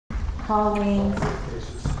calling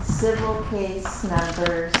civil case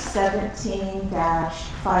number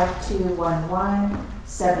 17-5211,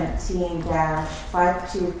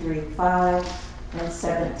 17-5235, and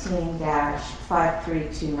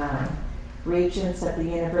 17-5329. Regents of the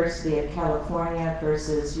University of California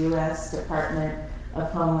versus U.S. Department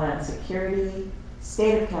of Homeland Security,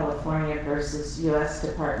 State of California versus U.S.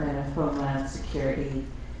 Department of Homeland Security,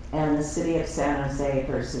 and the City of San Jose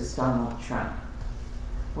versus Donald Trump.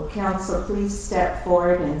 Will counsel please step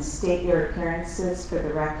forward and state your appearances for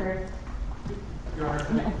the record? Your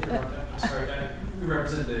Honor, I'm sorry, we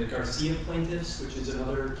represent the Garcia plaintiffs, which is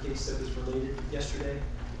another case that was related yesterday.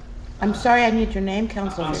 I'm sorry, I need your name,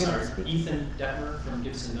 counsel. I'm sorry, Ethan Detmer from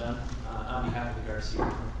Gibson Dunn on behalf of the Garcia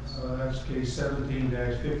plaintiffs. That's case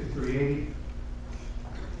 17-5380,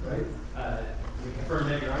 right? We confirm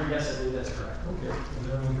that, Your Honor. Yes, I believe that's correct. Okay, and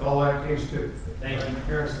then we call that case too. Thank you.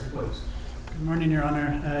 Appearances, please. Good morning, Your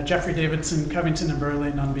Honor. Jeffrey Davidson, Covington and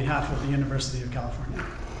Burlington on behalf of the University of California.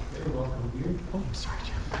 Okay, welcome to you. Oh, sorry,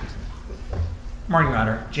 Jeff. Morning, Your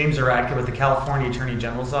Honor. James Aradka with the California Attorney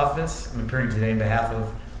General's Office. I'm appearing today on behalf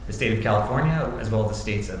of the state of California, as well as the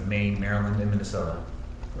states of Maine, Maryland, and Minnesota.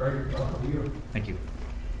 Very good, welcome to you. Thank you.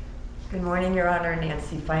 Good morning, Your Honor.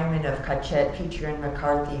 Nancy Feynman of Cutchett, Peacher, and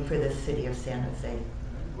McCarthy for the City of San Jose.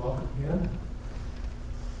 Welcome again.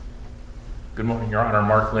 Good morning, Your Honor.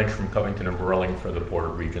 Mark Lynch from Covington and Burlington for the Board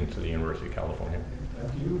of Regents of the University of California.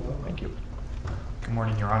 Thank you. Welcome. Thank you. Good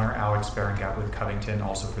morning, Your Honor. Alex Berengat with Covington,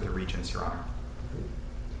 also for the Regents, Your Honor.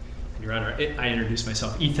 Your Honor, I introduce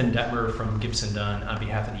myself, Ethan Detmer from Gibson Dunn on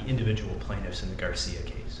behalf of the individual plaintiffs in the Garcia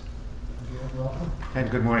case. Again, welcome.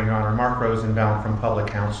 And good morning, Your Honor. Mark Rosenbaum from Public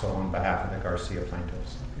Counsel on behalf of the Garcia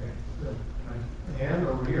plaintiffs. Okay, good. And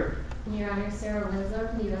over here. Your Honor, Sarah Winslow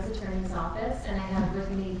from the U.S. Attorney's Office, and I have with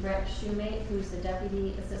me Brett Shoemate, who's the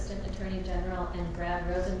Deputy Assistant Attorney General, and Brad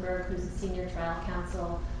Rosenberg, who's the Senior Trial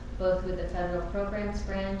Counsel, both with the Federal Programs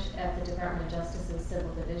Branch at the Department of Justice's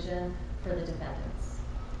Civil Division for the defendants.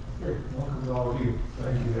 Okay, welcome to all of you.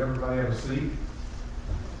 Thank you. Everybody have a seat.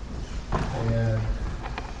 And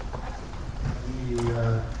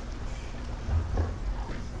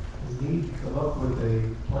we need to come up with a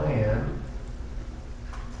plan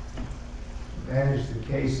to manage the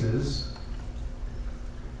cases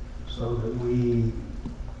so that we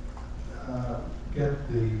get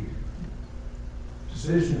the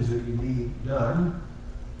decisions that you need done,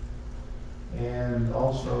 and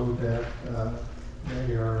also that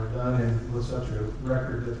they are done with such a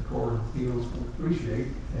record that the Court of Appeals will appreciate,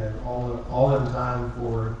 and all in time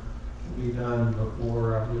for to be done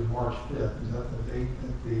before, I believe, March 5th. Is that the date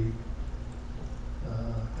that the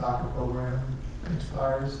DACA program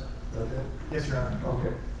expires? Is that it? Yes, Your Honor.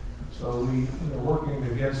 Okay. So we are working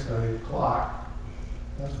against a clock.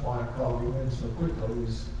 That's why I called you in so quickly.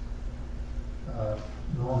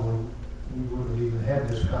 Normally, we wouldn't have even had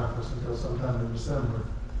this conference until sometime in December.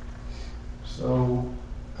 So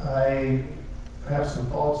I have some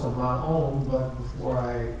thoughts of my own, but before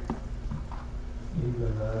I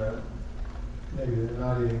even, maybe they're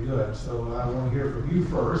not even good. So I want to hear from you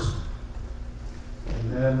first,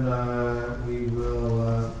 and then we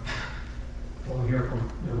will we'll hear from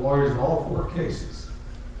the lawyers in all four cases.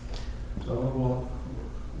 So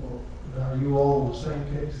are you all the same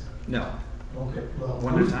case? No. Okay, well,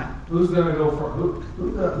 One at a time. Who's going to go first?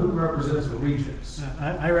 Who represents the Regents?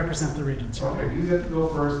 I represent the Regents. Okay, you get to go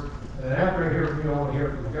first, and after I hear from you, I want to hear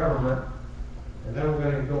from the government, and then we're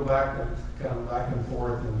going to go back and kind of back and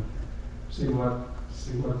forth and see what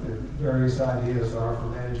the various ideas are for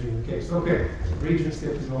managing the case. Okay, Regents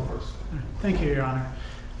get to go first. Thank you, Your Honor.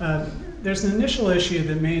 There's an initial issue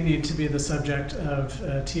that may need to be the subject of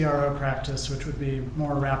TRO practice, which would be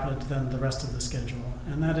more rapid than the rest of the schedule,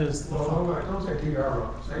 and that is the don't say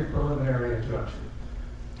TRO, say preliminary injunction.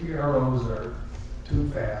 TROs are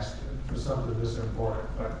too fast for something this important,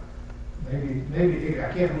 but maybe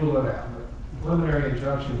I can't rule it out, but preliminary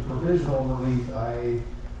injunction, provisional relief, I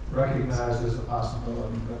recognize as a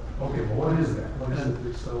possibility. But okay, well, what is that? What is it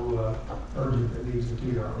that's so urgent that needs a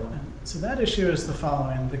TRO? So that issue is the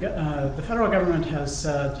following. The federal government has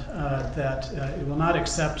said that it will not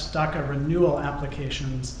accept DACA renewal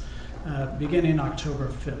applications beginning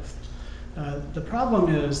October 5th. The problem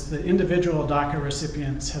is the individual DACA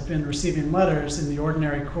recipients have been receiving letters in the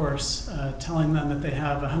ordinary course telling them that they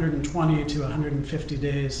have 120 to 150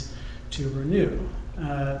 days to renew.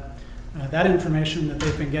 That information that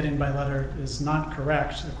they've been getting by letter is not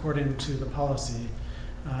correct according to the policy.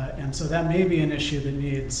 And so that may be an issue that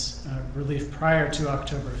needs relief prior to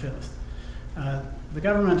October 5th. The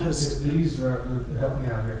government has... These are, help me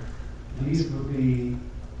out here, these would be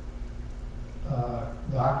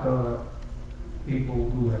DACA people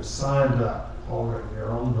who have signed up already.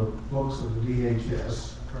 They're on the books of the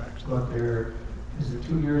DHS. Correct. But is it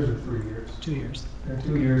 2 years or 3 years? 2 years. They're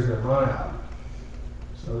 2 years that run out.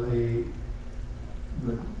 So they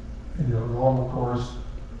would, normal course,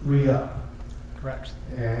 re-up. Correct.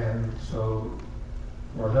 And so,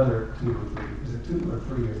 or another 2 or 3. Is it 2 or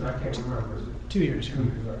 3 years? I can't remember. Is it 2 years. 2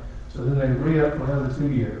 years? Right. So then they re-up for another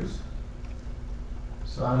 2 years,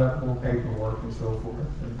 sign up more paperwork and so forth.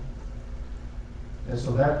 And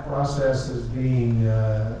so that process is being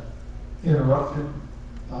interrupted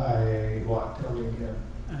by what? Tell me again.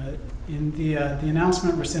 In the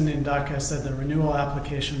announcement rescinding DACA said that renewal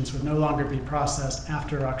applications would no longer be processed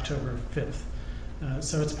after October 5th.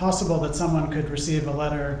 So it's possible that someone could receive a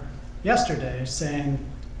letter yesterday saying,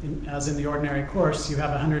 as in the ordinary course, you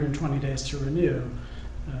have 120 days to renew,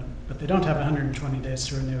 but they don't have 120 days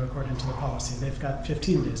to renew according to the policy. They've got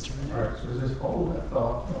 15 days to renew. All right, so just hold that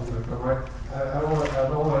thought. I'm going to come right. I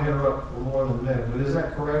don't want to interrupt for more than a minute, but is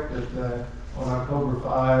that correct that on October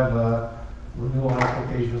 5, renewal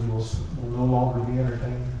applications will no longer be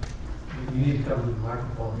entertained? You need to come to the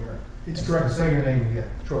microphone here. It's correct. Say your name again.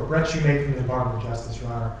 Sure. Brett Shoemate from the Department of Justice,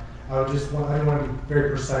 Your Honor. I didn't want to be very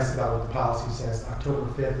precise about what the policy says. October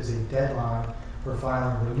 5th is a deadline for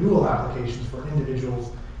filing renewal applications for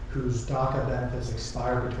individuals whose DACA benefits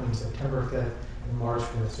expire between September 5th and March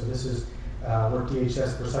 5th. So this is what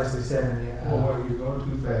DHS precisely said in the... Well, you're going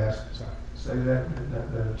too fast. Sorry. Say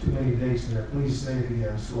that there are too many dates in there. Please say it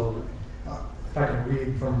again slowly. If I can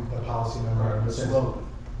read from the policy memorandum, it says, Slowly.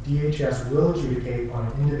 DHS will adjudicate on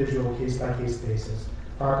an individual case-by-case basis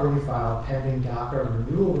properly filed pending DACA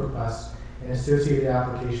renewal requests and associated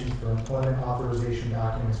applications for employment authorization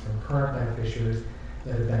documents from current beneficiaries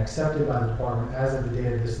that have been accepted by the Department as of the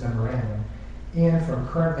date of this memorandum, and from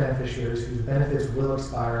current beneficiaries whose benefits will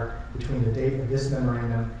expire between the date of this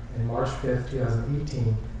memorandum and March 5th,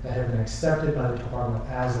 2018, that have been accepted by the Department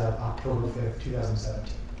as of October 5th,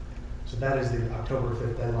 2017. So that is the October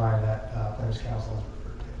 5th deadline that Plaintiffs' Counsel has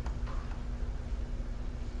referred to.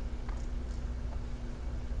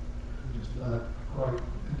 Just not quite.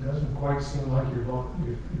 It doesn't quite seem like you're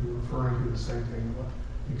referring to the same thing.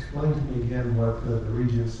 Explain to me again what the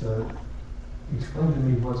Regents. Explain to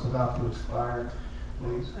me what's about to expire,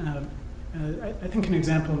 please. I think an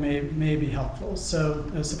example may be helpful. So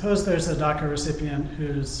suppose there's a DACA recipient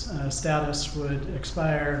whose status would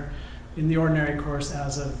expire in the ordinary course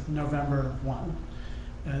as of November 1.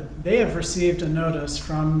 They have received a notice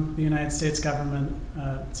from the United States government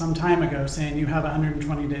some time ago saying you have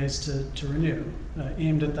 120 days to renew,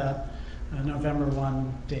 aimed at that November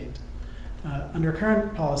 1 date. Under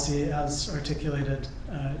current policy, as articulated,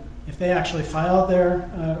 if they actually filed their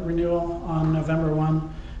renewal on November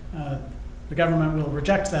 1, the government will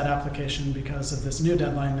reject that application because of this new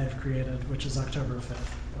deadline they've created, which is October 5th.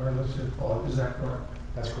 All right, let's just pause. Is that correct?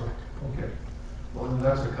 That's correct. Okay. Well, then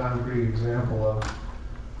that's a concrete example of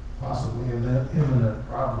possibly an imminent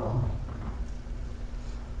problem.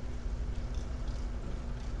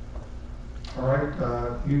 All right,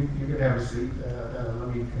 you can have a seat.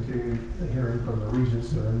 Let me continue the hearing from the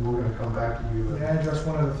Regents, and then we're going to come back to you. May I address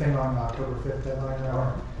one other thing on October 5th deadline? All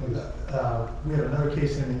right, please. We had another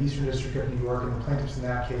case in the Eastern District of New York, and the plaintiffs in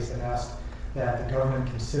that case had asked that the government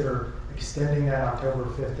consider extending that October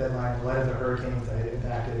 5th deadline in light of the hurricanes that had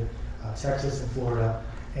impacted Texas and Florida.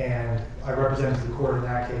 And I represented to the court in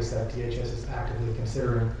that case that DHS is actively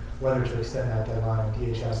considering whether to extend that deadline. And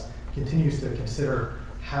DHS continues to consider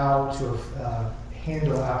how to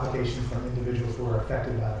handle applications from individuals who are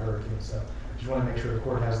affected by the hurricane. So I just want to make sure the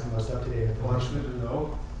court has the most up-to-date Well, it's information. good to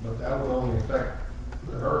know, but that will only affect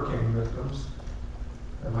the hurricane victims.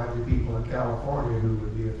 There might be people in California who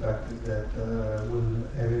would be affected that wouldn't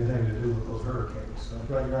have anything to do with those hurricanes.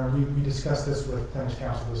 So. Right, Your Honor, we discussed this with Plaintiffs'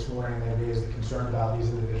 Counsel this morning, and they raised the concern about these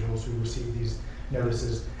individuals who received these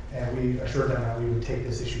notices, and we assured them that we would take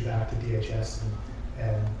this issue back to DHS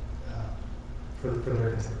and for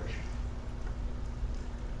their consideration.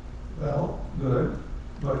 Well, good,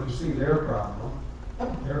 but you see their problem.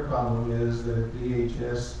 Their problem is that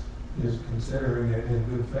DHS is considering it in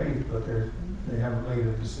good faith, but they haven't made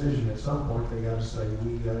a decision. At some point, they got to say,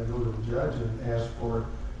 we got to go to the judge and ask for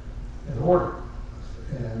an order,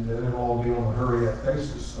 and then it'll all be on a hurry-up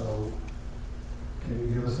basis. So, can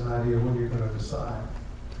you give us an idea when you're going to decide?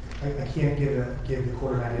 I can't give the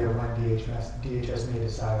court an idea of when DHS may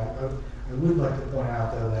decide. I would like to point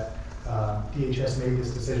out, though, that DHS made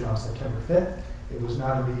this decision on September 5th. It was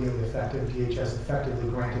not immediately effective. DHS effectively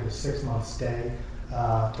granted a 6-month stay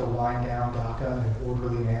to wind down DACA in an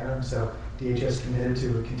orderly manner. So DHS committed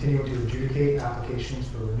to continuing to adjudicate applications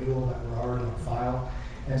for renewal that were already on file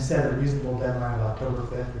and set a reasonable deadline of October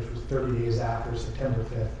 5th, which was 30 days after September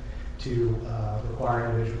 5th, to require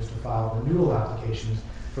individuals to file renewal applications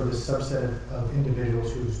for the subset of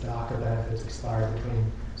individuals whose DACA benefits expire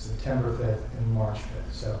between September 5th and March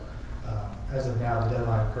 5th. So as of now, the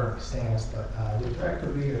deadline currently stands, but That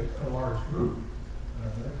could be a large group.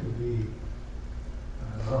 That could be, I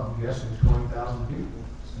don't know, I'm guessing 20,000 people.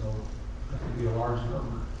 So that could be a large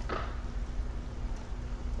number.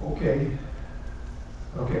 Okay,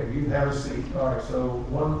 you have a seat. All right, so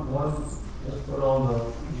one, let's put on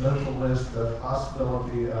the mental list the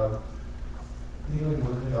possibility of dealing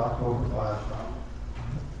with the October 5 problem.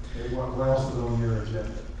 Okay, what else is on your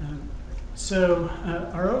agenda? So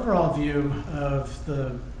our overall view of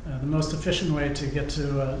the most efficient way to get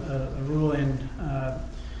to a ruling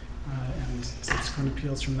and subsequent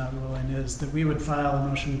appeals from that ruling is that we would file a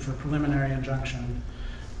motion for preliminary injunction.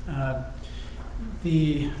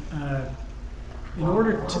 In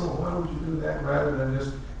order to... Why would you do that rather than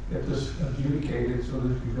just get this adjudicated so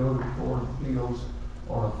that you go to the Court of Appeals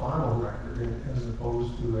on a final record as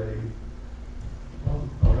opposed to a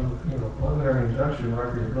preliminary injunction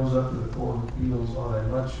record that goes up to the Court of Appeals on a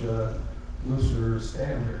much looser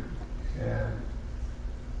standard? And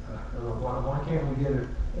why can't we get it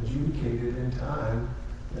adjudicated in time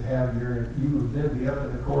to have you would then be up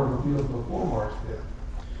in the Court of Appeals before March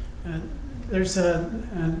 5th? There's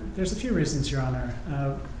a few reasons, Your Honor.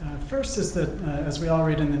 First is that, as we all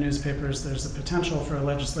read in the newspapers, there's a potential for a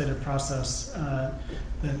legislative process that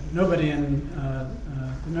nobody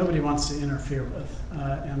wants to interfere with,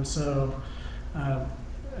 and so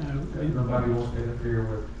nobody wants to interfere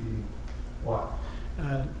with the what?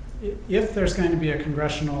 If there's going to be a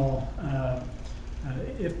congressional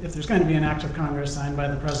if there's going to be an act of Congress signed by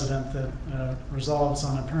the President that resolves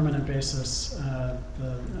on a permanent basis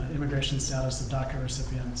the immigration status of DACA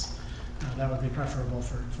recipients, that would be preferable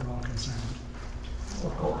for all concerned.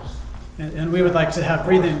 Of course. And we would like to have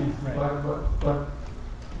breathing. Right.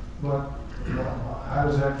 But how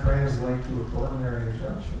does that translate to a preliminary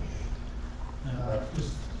injunction?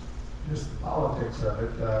 Just the politics of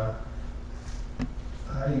it.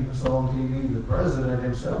 I even saw on TV the President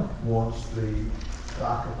himself wants the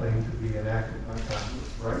DACA thing to be enacted by Congress,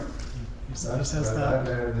 right? He says that.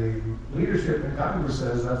 The leadership in Congress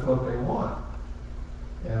says that's what they want.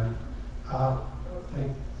 And I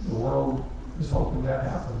think the world is hoping that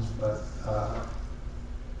happens, but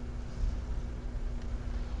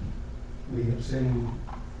we have seen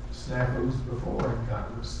snafus before in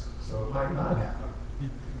Congress, so it might not happen.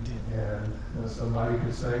 And somebody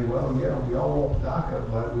could say, well, yeah, we all want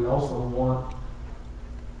DACA, but we also want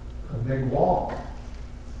a big wall.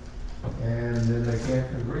 And then they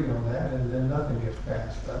can't agree on that, and then nothing gets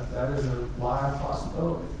passed. That is a live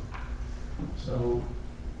possibility. So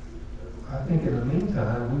I think in the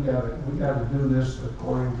meantime, we got to do this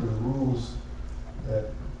according to the rules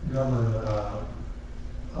that govern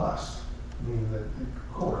us. I mean, the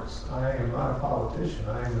courts. I am not a politician.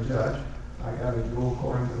 I am a judge. I got to go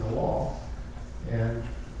according to the law, and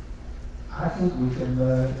I think we can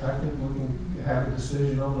have a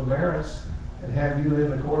decision on the merits and have you in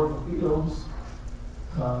the Court of Appeals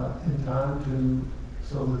in time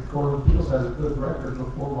so that the Court of Appeals has a good record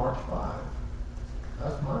before March 5.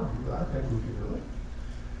 That's my view. I think we can do it.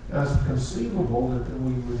 Now, it's conceivable that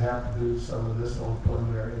we would have to do some of this on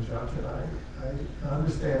preliminary injunction. I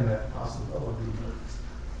understand that possibility, but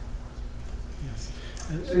yes.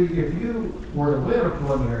 See, if you were to win a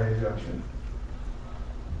preliminary injunction,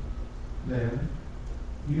 then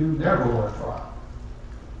you never want a trial.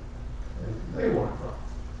 They want a trial.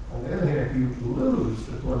 On the other hand, if you lose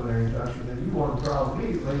the preliminary injunction, then you want a trial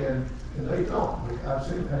immediately, and they don't. I've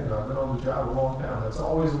seen, I've been on the job a long time. That's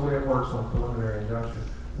always the way it works on preliminary injunction.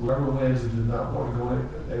 Whoever wins does not want to go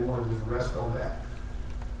in, they want to just rest on that.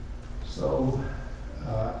 So,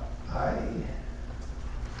 I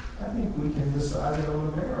think we can decide it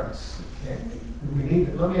on the merits.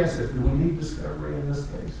 Let me ask this, do we need discovery in this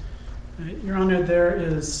case? Your Honor, there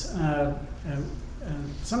is,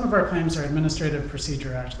 some of our claims are Administrative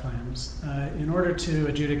Procedure Act claims. In order to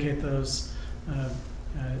adjudicate those,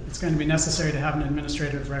 it's going to be necessary to have an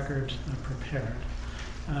administrative record prepared.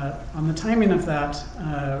 On the timing of that,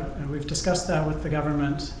 we've discussed that with the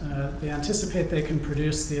government. They anticipate they can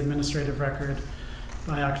produce the administrative record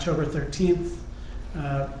by October 13th.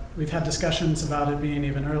 We've had discussions about it being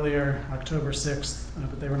even earlier, October 6th,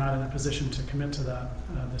 but they were not in a position to commit to that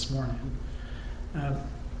this morning.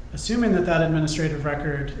 Assuming that that administrative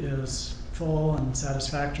record is full and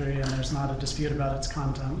satisfactory and there's not a dispute about its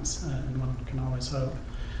contents, and one can always hope,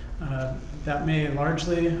 That may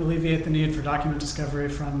largely alleviate the need for document discovery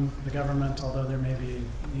from the government, although there may be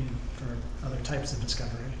need for other types of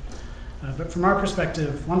discovery. But from our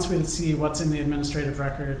perspective, once we see what's in the administrative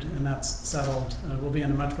record and that's settled, we'll be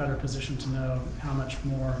in a much better position to know how much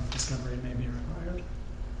more discovery may be required.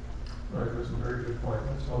 All right, that's a very good point.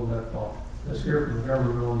 Let's hold that thought. Let's hear from the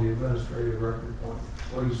government on the administrative record point.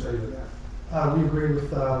 What do you say to that? We agree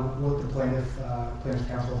with what the plaintiff's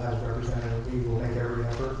counsel has represented. We will make every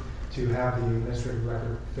effort to have the administrative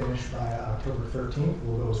record finished by October 13th.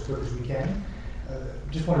 We'll go as quick as we can.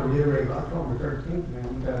 Just want to reiterate, October 13th,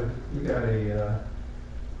 man, we got a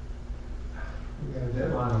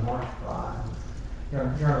deadline on March 5.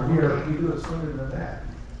 Your Honor, we do it sooner than that.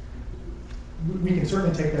 we can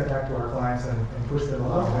certainly take that back to our clients and push them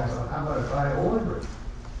along. How about if I order it?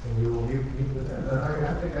 And we will meet with them.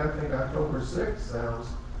 I think October 6th sounds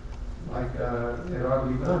like it ought to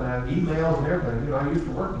be done. I have emails and everything. You know, I used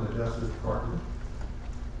to work in the Justice Department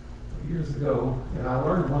years ago, and I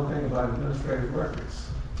learned one thing about administrative records.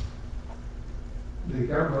 The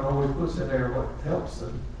government always puts in there what helps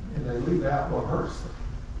them, and they leave out what hurts them.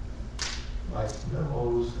 Like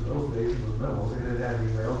memos, in those days it was memos, they didn't have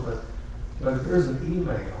emails, but if there's an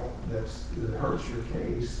email that hurts your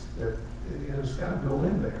case, that it's got to go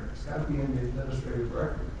in there. It's got to be in the administrative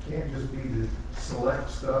record. It can't just be the select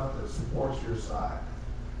stuff that supports your side.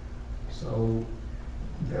 So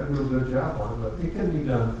you got to do a good job on it, but it can be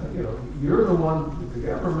done. You know, you're the one, the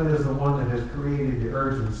government is the one that has created the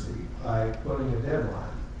urgency by putting a deadline.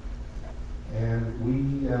 And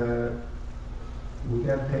we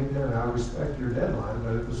got to take that, and I respect your deadline,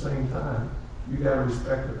 but at the same time, you got to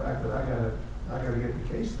respect the fact that I got to get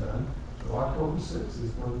the case done. So October 6th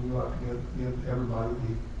is when you ought to give everybody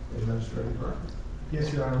the administrative record.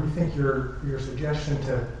 Yes, Your Honor. We think your suggestion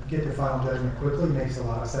to get to final judgment quickly makes a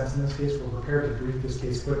lot of sense in this case. We're prepared to brief this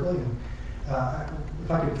case quickly. And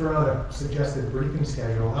if I could throw out a suggested briefing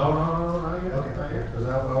schedule. No, not yet. Okay. Not yet, because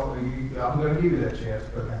I'm going to give you that chance.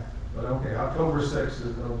 But okay, October 6th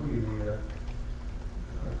is going to be the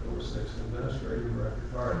October 6th administrative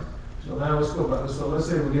record. All right. So now let's go back. So let's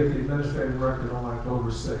say we get the administrative record on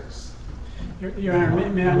October 6th. Your Honor,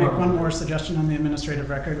 may I make one more suggestion on the administrative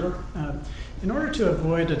record? In order to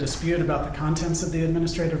avoid a dispute about the contents of the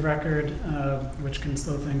administrative record, which can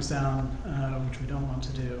slow things down, which we don't want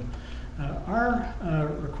to do, our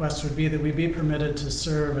request would be that we be permitted to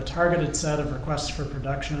serve a targeted set of requests for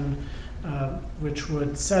production, which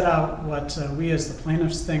would set out what we as the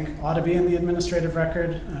plaintiffs think ought to be in the administrative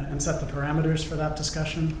record and set the parameters for that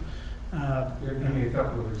discussion. Give me a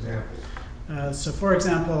couple of examples. So for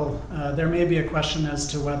example, there may be a question as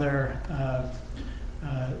to whether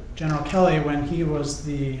General Kelly, when he was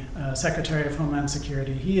the Secretary of Homeland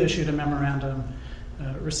Security, he issued a memorandum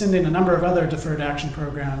rescinding a number of other deferred action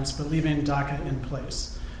programs, but leaving DACA in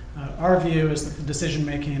place. Our view is that the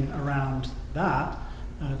decision-making around that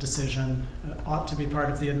decision ought to be part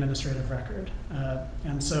of the administrative record.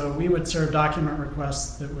 And so we would serve document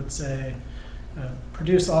requests that would say,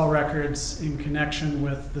 produce all records in connection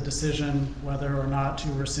with the decision whether or not to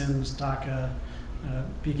rescind DACA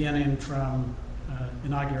beginning from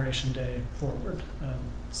inauguration day forward,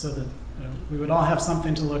 so that we would all have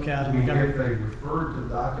something to look at. And if they referred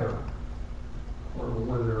to DACA, or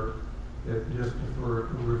whether it just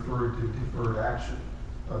referred to deferred action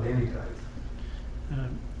of any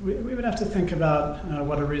type. We would have to think about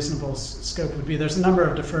what a reasonable scope would be. There's a number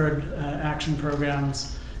of deferred action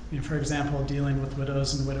programs. You know, for example, dealing with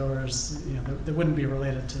widows and widowers, you know, that wouldn't be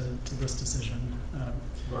related to this decision.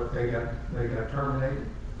 But they got terminated?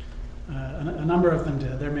 A number of them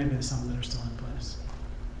did. There may be some that are still in place.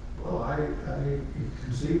 Well, I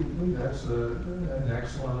conceivably that's an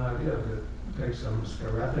excellent idea to take some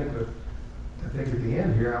discovery. I think at the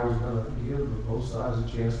end here I was going to give both sides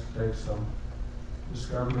a chance to take some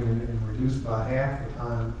discovery and reduce by half the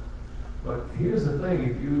time. But here's the thing: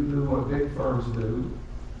 if you do what big firms do,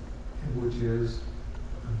 which is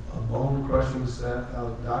a bone-crushing set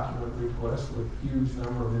of document requests with huge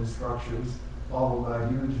number of instructions, followed by a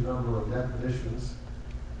huge number of definitions,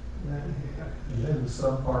 and then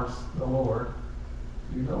subparts galore,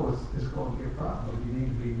 you know it's going to be a problem. You need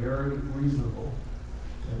to be very reasonable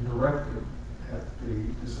and directive at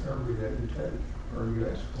the discovery that you take or you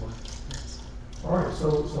export. All right, so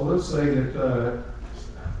let's say that.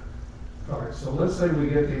 All right, so let's say we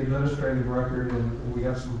get the administrative record and we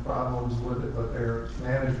have some problems with it, but they're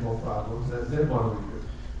manageable problems. Then what do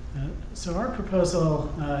we do? So our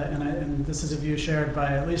proposal, and this is a view shared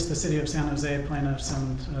by at least the City of San Jose plaintiffs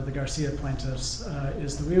and the Garcia plaintiffs,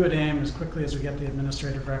 is that we would aim as quickly as we get the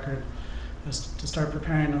administrative record is to start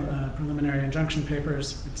preparing preliminary injunction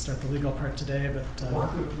papers. We'd start the legal part today, but Why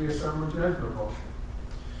could it be a summary judgment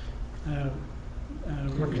motion?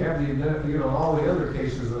 we're You have the, all the other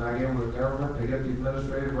cases that I get with the government, they get the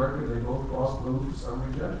administrative record, they both cross move to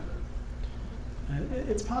summary judgment.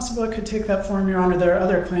 It's possible it could take that form, Your Honor. There are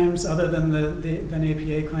other claims other than than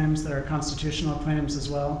APA claims that are constitutional claims as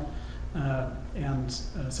well.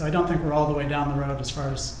 So I don't think we're all the way down the road as far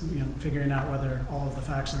as figuring out whether all of the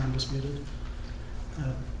facts are undisputed.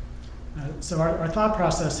 So our thought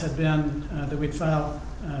process had been that we'd file.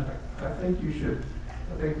 I think you should.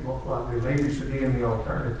 I think well, maybe you should be in the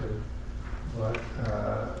alternative, but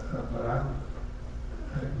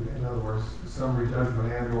in other words, summary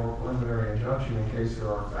judgment and/or preliminary injunction in case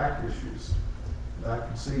there are fact issues. I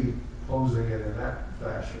can see posing it in that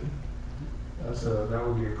fashion. That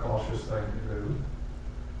would be a cautious thing to do.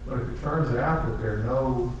 But if it turns out that there are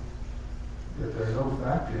no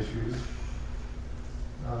fact issues,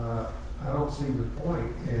 I don't see the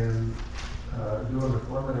point in doing a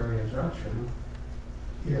preliminary injunction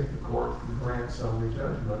if the court can grant summary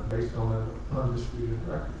judgment based on an undisputed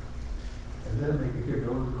record. And then they could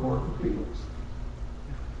go to the Court of Appeals.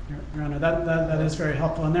 Your Honor, that is very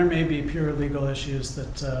helpful, and there may be pure legal issues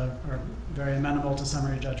that are very amenable to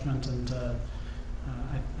summary judgment, and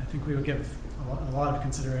I think we would give a lot of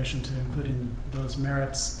consideration to including those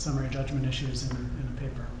merits summary judgment issues in a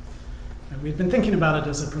paper. We've been thinking about it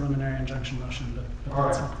as a preliminary injunction motion, but All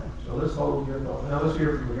that's right. helpful. So let's hold your thought. Now let's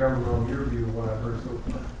hear from the government on your view of what I've heard so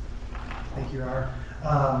far. Thank you, Your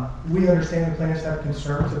Honor. We understand the plaintiffs have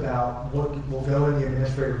concerns about what will go in the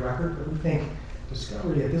administrative record, but we think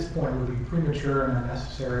discovery at this point would be premature and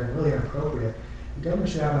unnecessary and really inappropriate. The government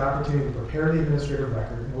should have an opportunity to prepare the administrative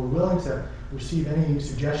record, and we're willing to receive any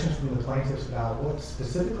suggestions from the plaintiffs about what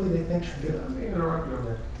specifically they think should go. Let me interrupt you on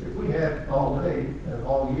that. If we had all day and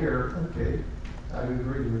all year, okay, I would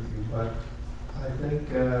agree with you, but I think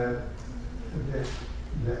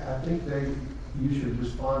you should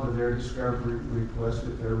respond to their discovery request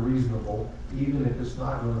if they're reasonable, even if it's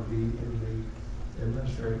not going to be in the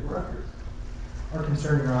administrative record. Our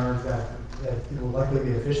concern, Your Honor, is that it will likely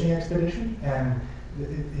be a fishing expedition, and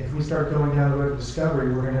if we start going down the road of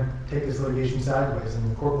discovery, we're going to take this litigation sideways, and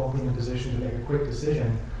the court won't be in a position to make a quick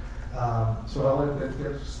decision. So if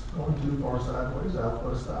it's going too far sideways, I'll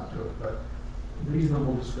put a stop to it. But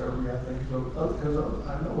reasonable discovery, I think, because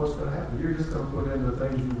I know what's going to happen. You're just going to put in the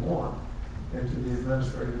things you want into the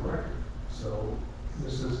administrative record. So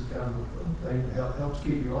this is kind of a thing that helps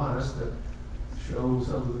keep you honest, that shows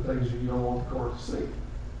some of the things you don't want the court to see.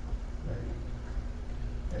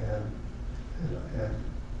 And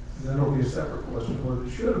then there'll be a separate question whether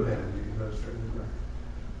it should have been in the administrative record.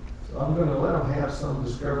 So I'm going to let them have some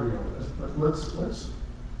discovery on this, but let's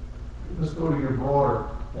go to your broader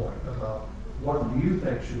point about what do you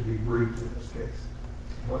think should be briefed in this case?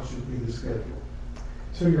 What should be the schedule?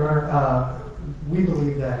 So, Your Honor, we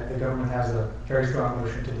believe that the government has a very strong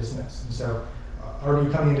motion to dismiss. And so our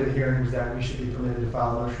view coming into the hearing is that we should be permitted to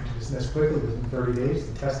file a motion to dismiss quickly within 30 days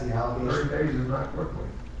to test the allegation. 30 days is not quickly.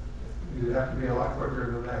 You'd have to be a lot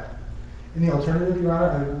quicker than that. In the alternative, Your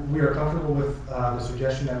Honor, we are comfortable with the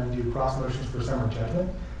suggestion that we do cross motions for summary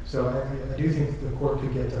judgment. So I do think the court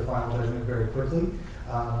could get to final judgment very quickly.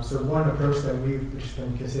 So one approach that we've just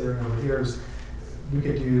been considering over here is we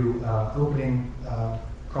could do opening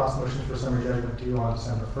cross motions for summary judgment due on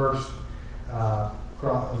December 1st,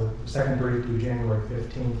 the second brief due January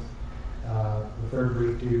 15th, the third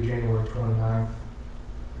brief due January 29th,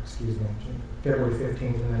 February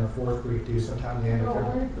 15th, and then a fourth brief due sometime in the end of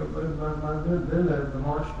February. Then the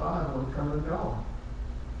March 5 would come and go.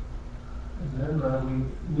 And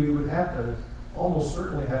then we would have to, almost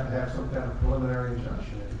certainly have to have some kind of preliminary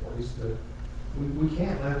injunction in place. We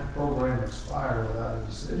can't let the program expire without a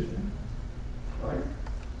decision, right?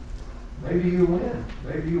 Maybe you win.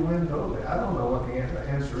 Maybe you win totally. I don't know what the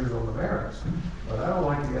answer is on the merits, but I don't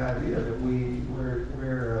like the idea that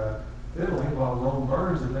we're fiddling while Rome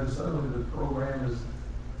burns and then suddenly the program is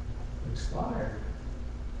expired.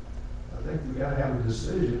 I think we got to have a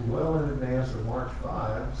decision well in advance of March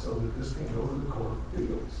 5 so that this can go to the Court of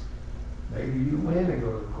Appeals. Maybe you win and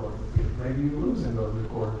go to the Court of Appeals. Maybe you lose and go to the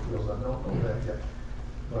Court of Appeals. I don't know that yet.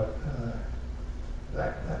 But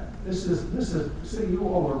this is, see, you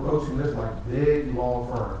all are approaching this like big law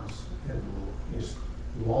firms and just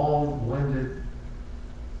long-winded.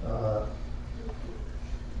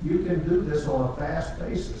 You can do this on a fast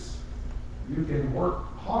basis. You can work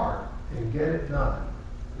hard and get it done.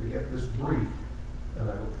 To get this brief and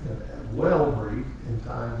a well brief in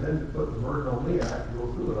time, then to put the burden on me, I have to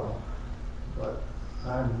go through it all. But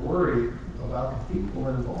I'm worried about the people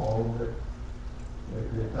involved that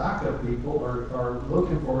The DACA people are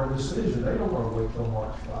looking for a decision. They don't want to wait till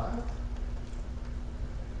March 5.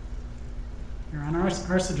 Your Honor,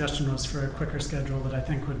 our suggestion was for a quicker schedule that I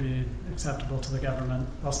think would be acceptable to the government,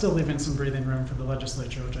 while still leaving some breathing room for the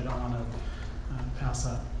legislature, which I don't want to pass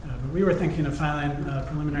up. But we were thinking of filing a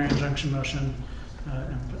preliminary injunction motion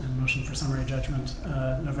and motion for summary judgment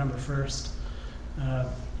November 1st.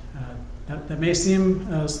 That may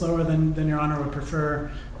seem slower than Your Honor would prefer.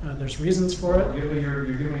 There's reasons for it. You're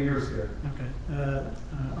giving me yours here. Okay.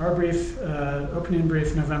 Our brief, opening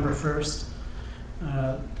brief, November 1st.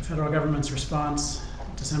 The federal government's response,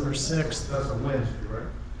 December 6th. That's a Wednesday,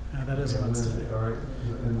 right? That is a Wednesday. All right.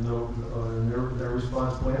 And their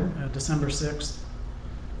response when? December 6th.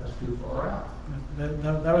 That's too far out.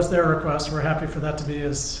 That was their request. We're happy for that to be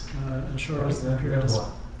as short as the period is.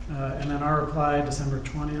 And then our reply, December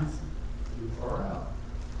 20th. Too far out.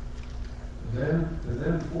 And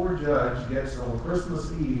then the poor judge gets on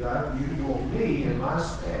Christmas Eve, you want me and my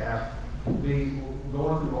staff be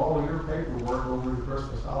going through all of your paperwork over the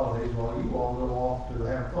Christmas holidays while you all go off to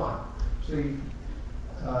have fun. See,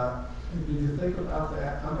 did you think about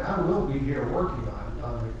that? I mean, I will be here working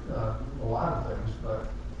on a lot of things, but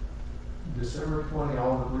December 20,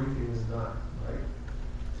 all the briefing is done,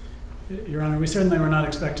 right? Your Honor, we certainly were not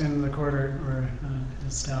expecting the court or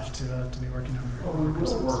his staff to be working over. Well, we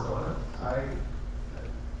will work on it.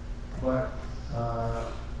 But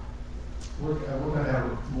we're going to have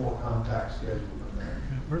a more contact schedule than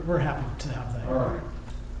that. We're happy to have that. All right.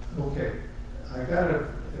 Okay. I'm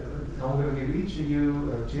going to give each of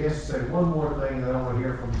you a chance to say one more thing, and then I want to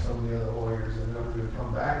hear from some of the other lawyers, and then we're going to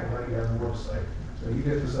come back and let you have more to say. So you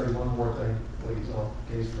get to say one more thing, please, on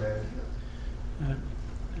case management.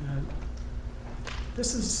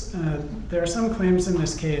 There are some claims in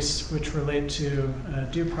this case which relate to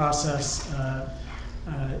due process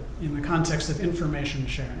in the context of information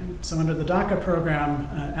sharing. So under the DACA program,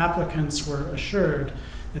 applicants were assured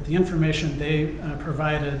that the information they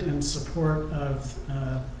provided in support of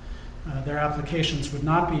their applications would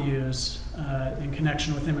not be used in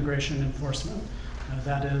connection with immigration enforcement.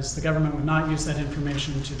 That is, the government would not use that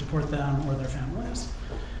information to deport them or their families.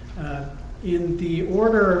 In the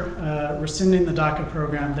order rescinding the DACA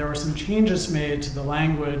program, there were some changes made to the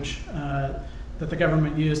language that the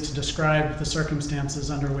government used to describe the circumstances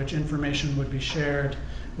under which information would be shared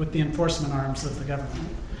with the enforcement arms of the government.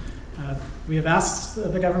 We have asked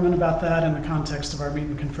the government about that in the context of our meet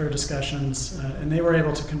and confer discussions, and they were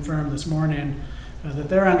able to confirm this morning that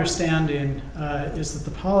their understanding is that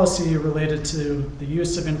the policy related to the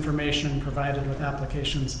use of information provided with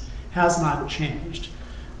applications has not changed.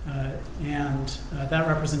 And that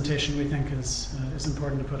representation, we think, is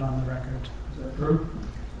important to put on the record. Is that true?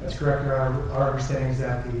 That's correct, Your Honor. Our understanding is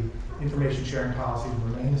that the information sharing policies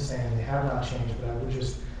remain the same. They have not changed, but I would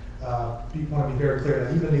just want to be very clear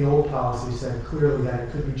that even the old policy said clearly that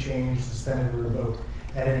it could be changed, suspended, or revoked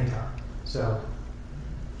at any time. So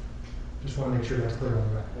just want to make sure that's clear on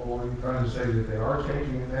the record. Well, are you trying to say that they are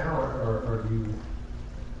changing it now, or do you?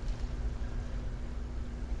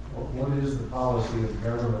 What is the policy of the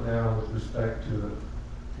government now with respect to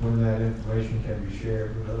when that information can be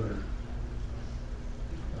shared with other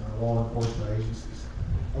law enforcement agencies?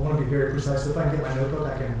 I want to be very precise. So if I can get my notebook,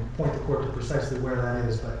 I can point the court to precisely where that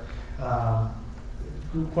is. But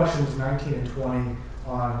questions 19 and 20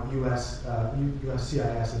 on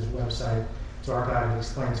USCIS's website. So our guide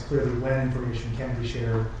explains clearly when information can be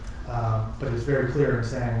shared. But it's very clear in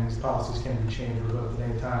saying these policies can be changed or revoked at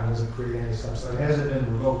any time. It doesn't create any substitute. So it hasn't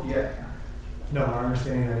been revoked yet? No, our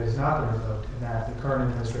understanding that it has not been revoked and that the current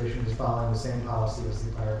administration is following the same policy as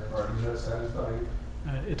the prior. All right, does that satisfy you?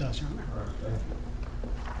 It does, Your Honor. All right, thank you.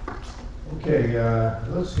 Okay,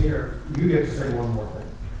 let's hear, you get to say one more thing.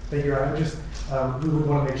 Thank you, Your Honor. Just, we would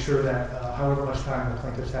want to make sure that however much time the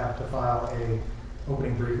plaintiffs have to file a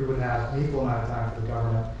opening brief, we would have an equal amount of time for the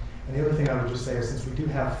government. And the other thing I would just say is since we do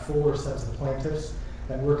have 4 sets of plaintiffs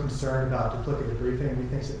that we're concerned about duplicative briefing, we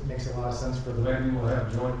think it makes a lot of sense for the... Maybe we'll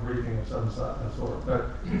have joint briefing of some sort,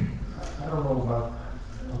 but I don't know about,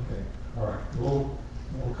 okay, all right, we'll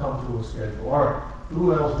come to a schedule. All right, who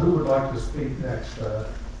would like to speak next,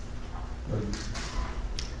 please?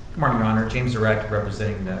 Good morning, Your Honor. James Zarek,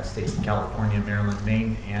 representing the states of California, Maryland,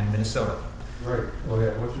 Maine, and Minnesota. Great. Go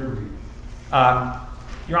ahead. What's your view?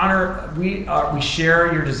 Your Honor, we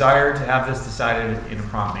share your desire to have this decided in a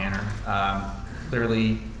prompt manner.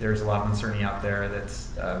 Clearly, there's a lot of uncertainty out there that's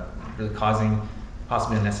really causing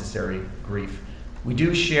possibly unnecessary grief. We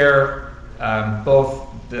do share both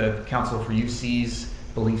the Counsel for UC's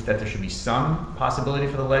belief that there should be some possibility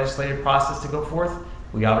for the legislative process to go forth.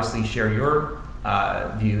 We obviously share your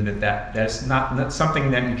view that's not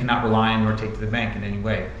something that you cannot rely on or take to the bank in any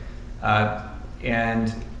way.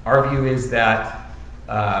 And our view is that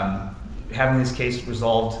having this case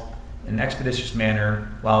resolved in an expeditious manner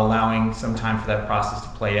while allowing some time for that process to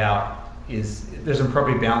play out there's an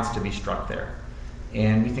appropriate balance to be struck there.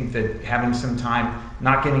 And we think that having some time,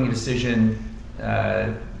 not getting a decision,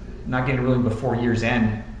 not getting a ruling before year's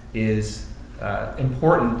end is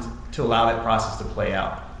important to allow that process to play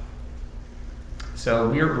out. So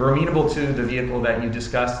we're amenable to the vehicle that you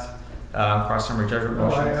discussed, cross-summary judgment Well,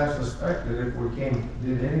 motion. I suspect that if we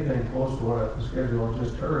did anything close to what the schedule I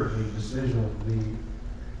just heard, the decision would be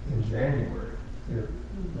in January,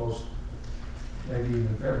 maybe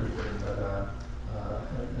even February, but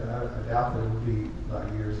I doubt that it would be by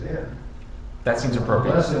year's end. That seems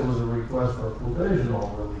appropriate. Unless it was a request for provisional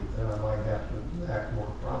relief, then I might have to act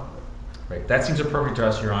more promptly. Right, that seems appropriate to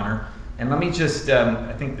us, Your Honor. And let me just,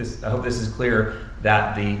 I hope this is clear,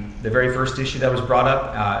 that the very first issue that was brought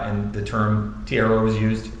up, and the term TRO was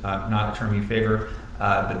used, not a term you favor,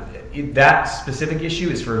 but that specific issue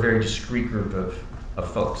is for a very discrete group of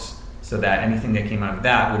folks, so that anything that came out of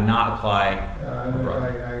that would not apply.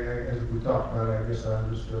 As we talked about it, I guess I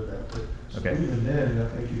understood that. But Okay. even then,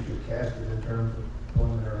 I think you could cast it in terms of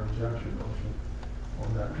preliminary injunction motion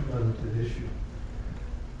on that limited issue.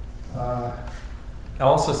 I'll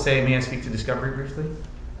also say, may I speak to discovery briefly?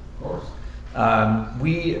 Of course.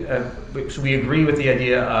 So we agree with the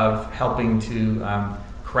idea of helping to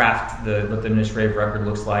craft what the administrative record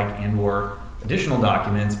looks like and/or additional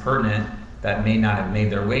documents pertinent that may not have made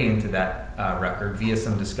their way into that record via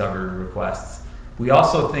some discovery requests. We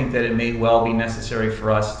also think that it may well be necessary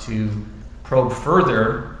for us to probe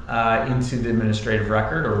further into the administrative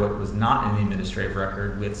record, or what was not in the administrative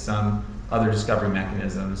record, with some other discovery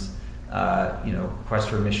mechanisms. Request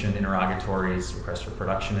for admission, interrogatories, request for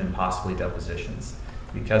production, and possibly depositions,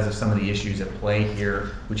 because of some of the issues at play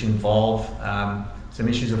here, which involve some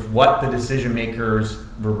issues of what the decision makers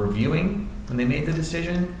were reviewing when they made the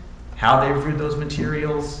decision, how they reviewed those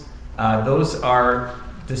materials. Those are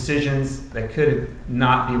decisions that could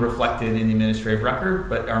not be reflected in the administrative record,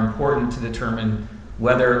 but are important to determine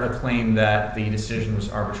whether a claim that the decision was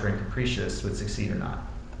arbitrary and capricious would succeed or not.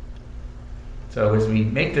 So as we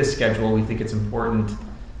make this schedule, we think it's important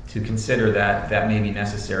to consider that may be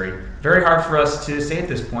necessary. Very hard for us to say at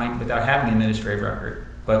this point without having the administrative record,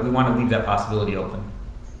 but we want to leave that possibility open.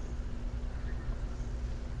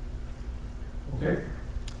 Okay.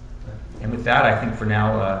 And with that, I think for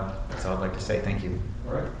now, that's all I'd like to say. Thank you.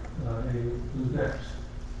 All right. Who's next?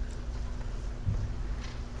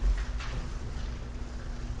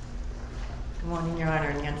 Good morning, Your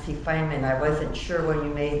Honor. Nancy Feynman. I wasn't sure when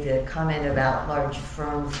you made the comment about large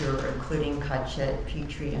firms here, including Cotchett,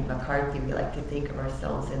 Petrie, and McCarthy. We like to think of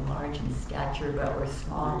ourselves in large in stature, but we're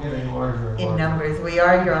small You're getting larger and in larger. numbers. We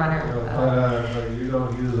are, Your Honor. But you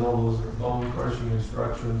don't use all those bone-crushing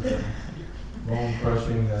instructions and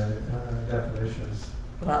bone-crushing definitions.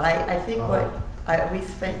 Well, I think we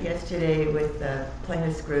spent yesterday with the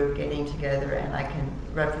plaintiffs group getting together, and I can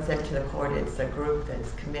represent to the court, it's a group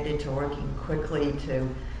that's committed to working quickly to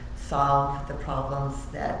solve the problems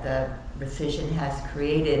that the rescission has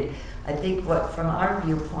created. I think from our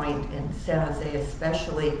viewpoint in San Jose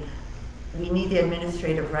especially, we need the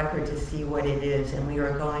administrative record to see what it is, and we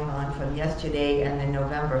are going on from yesterday and the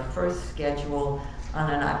November 1st schedule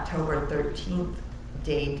on an October 13th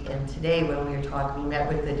date. And today when we were talking, we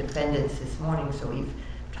met with the defendants this morning, so we've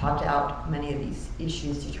talked out many of these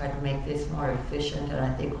issues to try to make this more efficient, and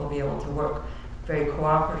I think we'll be able to work very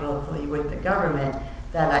cooperatively with the government.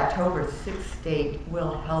 That October 6th date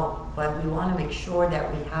will help, but we want to make sure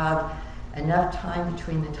that we have enough time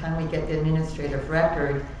between the time we get the administrative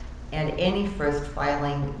record and any first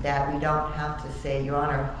filing that we don't have to say, Your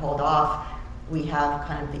Honor, hold off. We have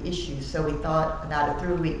kind of the issues. So we thought about a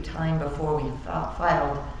 3-week time before we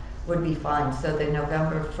filed would be fine. So the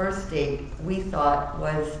November 1st date we thought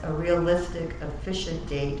was a realistic, efficient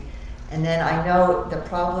date. And then I know the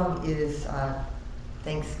problem is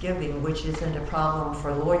Thanksgiving, which isn't a problem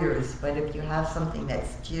for lawyers, but if you have something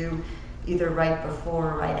that's due either right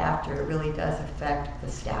before or right after, it really does affect the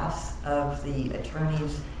staffs of the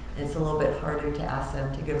attorneys. And it's a little bit harder to ask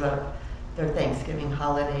them to give up their Thanksgiving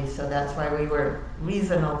holiday, so that's why we were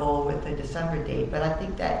reasonable with the December date. But I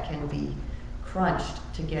think that can be crunched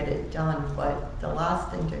to get it done. But the last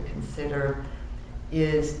thing to consider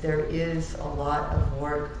is there is a lot of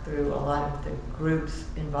work through a lot of the groups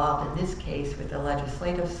involved in this case with the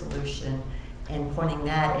legislative solution and pointing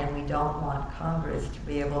that, and we don't want Congress to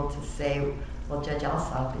be able to say, well, Judge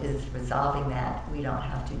Alsup is resolving that. We don't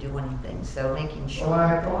have to do anything. So making sure. Well,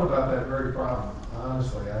 I thought about that very problem.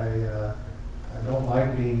 Honestly, I don't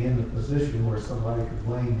like being in the position where somebody could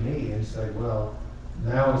blame me and say, well,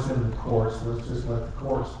 now it's in the courts, let's just let the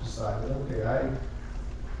courts decide it. Okay,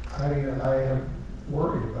 I am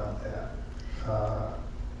worried about that.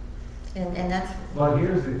 And that's. But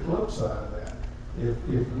here's the flip side of that.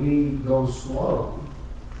 If we go slow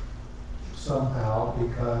somehow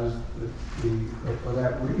because for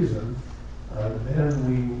that reason, then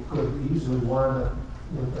we could easily wind up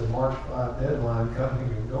with the March 5 deadline coming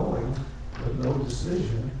and going with no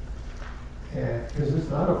decision. And because it's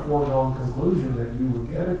not a foregone conclusion that you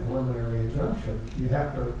would get a preliminary injunction, you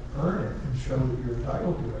have to earn it and show that you're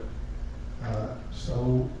entitled to it.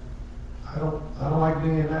 So I don't like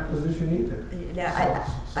being in that position either. Yeah,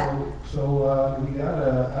 So we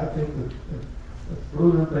gotta. I think that the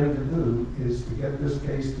prudent thing to do is to get this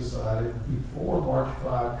case decided before March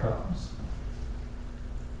 5 comes,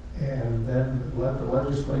 and then let the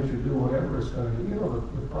legislature do whatever it's going to do. You know,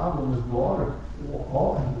 the problem is broader.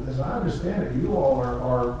 As I understand it, you all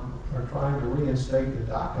are trying to reinstate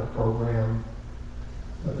the DACA program,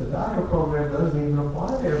 but the DACA program doesn't even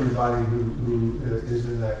apply to everybody who is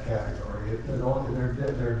in that category.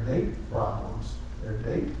 They're date problems. They're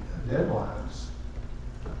date deadlines.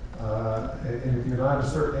 And if you're not a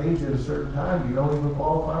certain age at a certain time, you don't even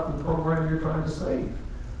qualify for the program you're trying to save.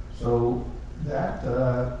 So that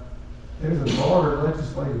there's a broader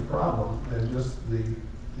legislative problem than just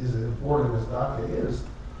as important as DACA is.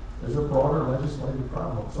 There's a broader legislative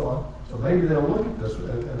problem. So maybe they'll look at this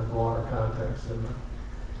in a broader context. And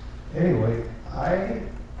anyway, I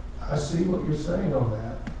see what you're saying on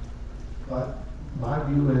that, but my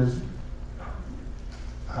view is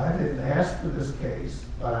I didn't ask for this case,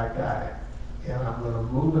 but I got it, and I'm going to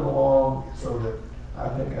move it along so that I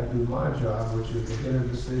think I do my job, which is to get a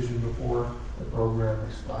decision before the program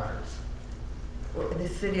expires. Well, the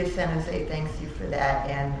city of San Jose thanks you for that,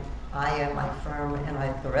 and I and my firm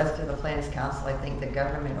and the rest of the Plaintiffs' Council, I think the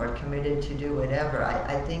government are committed to do whatever.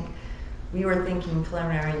 I think we were thinking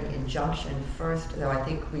preliminary injunction first, though I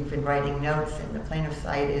think we've been writing notes, and the plaintiff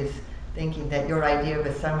side is thinking that your idea of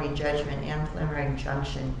a summary judgment and preliminary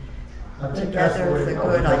injunction together is a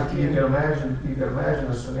good idea. You can imagine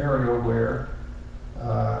a scenario where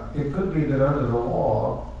it could be that under the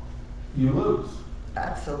law you lose.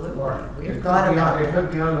 Absolutely. Right. We've thought about it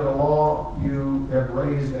could be under the law you have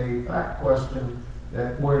raised a fact question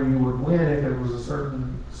that where you would win if it was a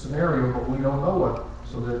certain scenario, but we don't know what.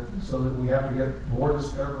 So that we have to get more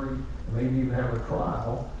discovery, maybe even have a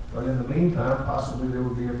trial. But in the meantime, possibly there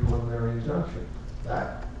would be a preliminary injunction.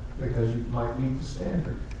 That because you might meet the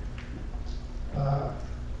standard. But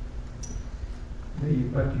you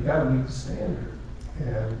got to meet the standard,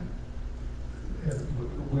 and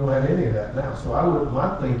we don't have any of that now. So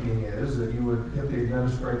my thinking is that you would hit the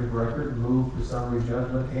administrative record and move for summary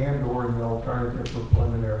judgment and/or an alternative for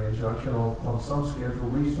preliminary injunction on some schedule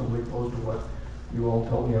reasonably close to what you all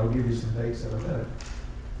told me. I'll give you some dates in a minute.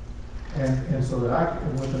 And so that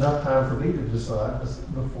with enough time for me to decide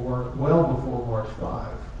well before March 5.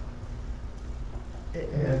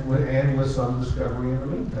 And with some discovery in the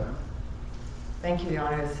meantime. Thank you, Your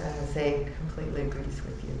Honor. San Jose completely agrees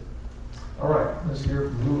with you. All right, let's hear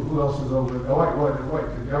from who else is over. Oh, wait,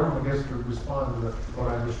 the government gets to respond to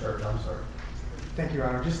what I just heard. I'm sorry. Thank you, Your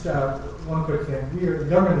Honor. Just one quick thing. The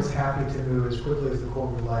government is happy to move as quickly as the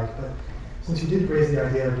court would like, but since you did raise the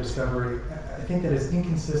idea of discovery, I think that is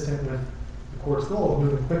inconsistent with the court's goal of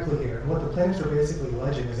moving quickly here. And what the plaintiffs are basically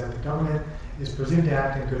alleging is that the government is presumed to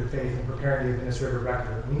act in good faith in preparing the administrative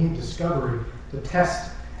record. We need discovery to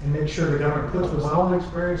test and make sure the government puts what's. My own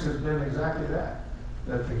experience has been exactly that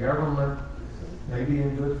the government, maybe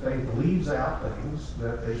in good faith, leaves out things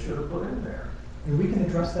that they should have put in there. And we can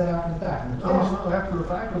address that after the fact. No, after the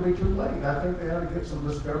fact will be too late. I think they ought to get some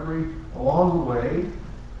discovery along the way.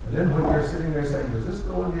 And then when they're sitting there saying, does this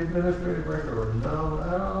go in the administrative record or no? I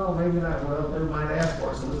don't know, maybe not. Well, they might ask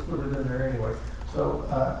for it, so let's put it in there anyway. So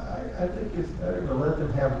I think it's better to let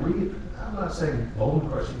them have I'm not saying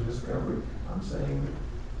bone-crushing discovery. I'm saying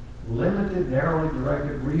limited, narrowly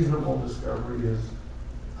directed, reasonable discovery is,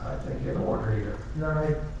 I think, in order here. Your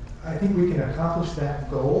Honor, I think we can accomplish that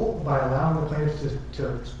goal by allowing the plaintiffs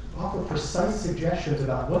to offer precise suggestions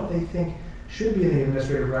about what they think should be in the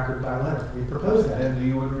administrative record by letter. We propose that. And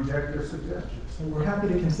you would reject their suggestions. And we're happy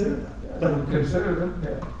to consider them. Yeah, but consider them,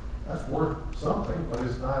 yeah. That's worth something, but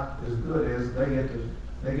it's not as good as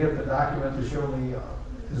they get the document to show me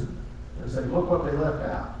and say, look what they left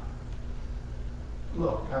out.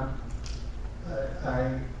 Look,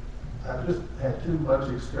 I've just had too much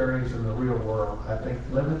experience in the real world. I think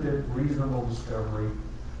limited, reasonable discovery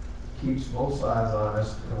keeps both sides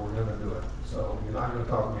honest, and we're gonna do it. So you're not gonna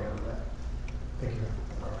talk me out of that. Thank you.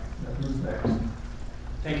 All right, now who's next?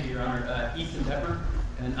 Thank you, Your Honor. Ethan Detmer,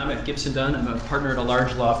 and I'm at Gibson Dunn. I'm a partner at a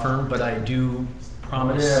large law firm, but I do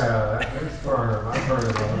promise. Yeah, that's firm. I've heard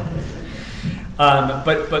of that.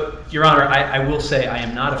 But Your Honor, I will say I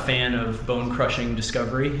am not a fan of bone-crushing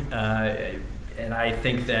discovery, and I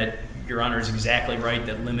think that Your Honor is exactly right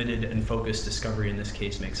that limited and focused discovery in this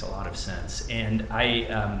case makes a lot of sense. And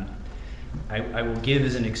I will give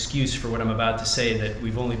as an excuse for what I'm about to say that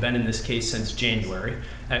we've only been in this case since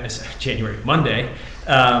Monday,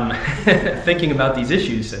 thinking about these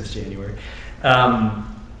issues since January.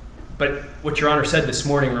 But what Your Honor said this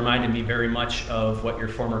morning reminded me very much of what your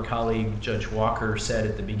former colleague, Judge Walker, said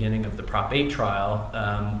at the beginning of the Prop 8 trial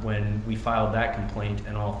when we filed that complaint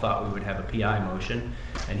and all thought we would have a PI motion.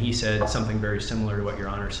 And he said something very similar to what Your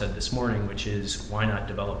Honor said this morning, which is why not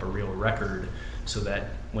develop a real record so that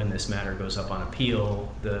when this matter goes up on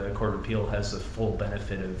appeal, the Court of Appeal has the full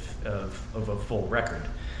benefit of a full record.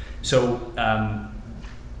 So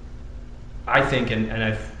I think, and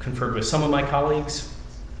I've conferred with some of my colleagues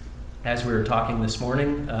as we were talking this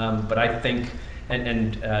morning, but I think,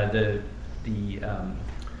 the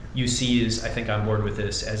UC is, I think, on board with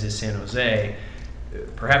this, as is San Jose.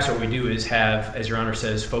 Perhaps what we do is have, as Your Honor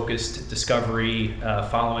says, focused discovery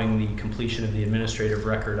following the completion of the administrative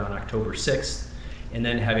record on October 6th, and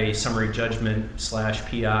then have a summary judgment /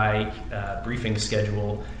 PI briefing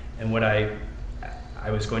schedule. And what I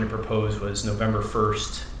was going to propose was November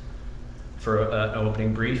 1st for an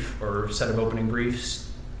opening brief or set of opening briefs,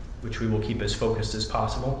 which we will keep as focused as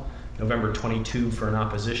possible. November 22 for an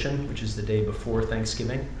opposition, which is the day before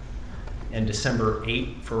Thanksgiving, and December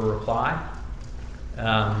 8 for a reply,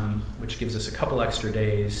 which gives us a couple extra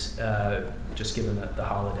days, just given the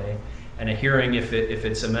holiday, and a hearing if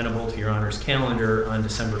it's amenable to Your Honor's calendar on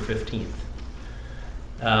December 15th.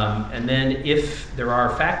 And then if there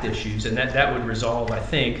are fact issues, and that would resolve, I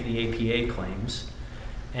think, the APA claims.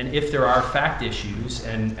 And if there are fact issues,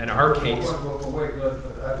 and in our case... Wait,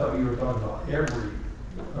 I thought you were talking about every,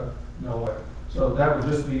 no way. So that would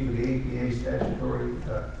just be for the APA statutory,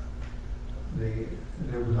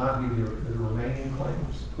 there would not be the remaining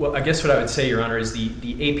claims? Well, I guess what I would say, Your Honor, is the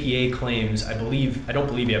APA claims, I don't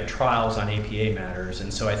believe you have trials on APA matters,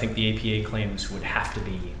 and so I think the APA claims would have to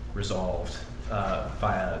be resolved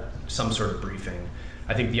via some sort of briefing.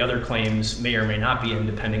 I think the other claims may or may not be in,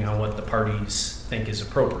 depending on what the parties think is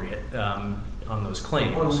appropriate on those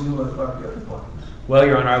claims. What do we do about the other claims? Well,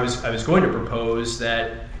 Your Honor, I was going to propose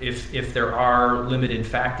that if there are limited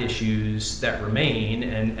fact issues that remain,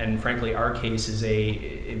 and frankly our case is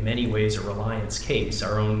in many ways a reliance case,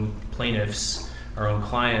 our own plaintiffs, our own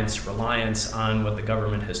clients' reliance on what the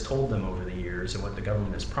government has told them over the years and what the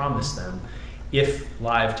government has promised them. If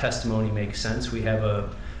live testimony makes sense, we have a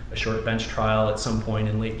short bench trial at some point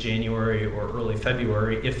in late January or early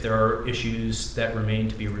February if there are issues that remain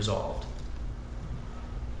to be resolved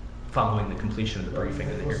following the completion of the briefing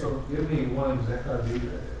and the hearing. So give me one example.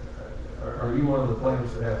 Are you one of the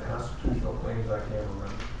plaintiffs that have constitutional claims? I can't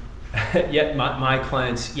remember. Yeah, my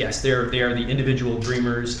clients, yes, they are the individual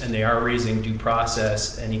dreamers, and they are raising due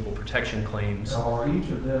process and equal protection claims. Now, are each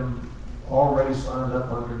of them already signed up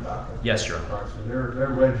under DACA? Yes, Your Honor. Right, so they're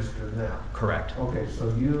registered now. Correct. Okay, so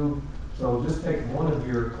just take one of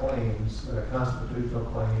your claims, constitutional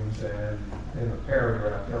claims, and in a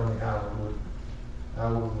paragraph, tell me how it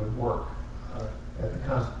would work. At the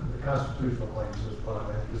constitutional claims is what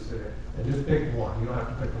I'm interested in. And just pick one. You don't have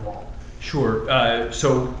to pick them all. Sure.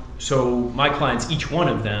 So my clients, each one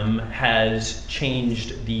of them has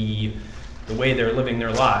changed the way they're living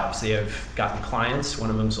their lives. They have gotten clients. One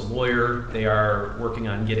of them's a lawyer. They are working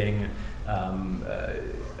on getting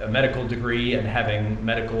a medical degree and having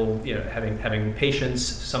medical, having patients.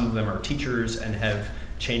 Some of them are teachers and have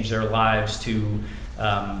changed their lives to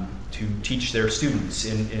teach their students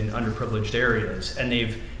in underprivileged areas. And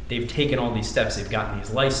they've taken all these steps. They've gotten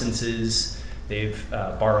these licenses. They've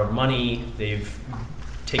borrowed money. They've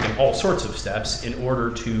taken all sorts of steps in order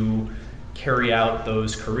to carry out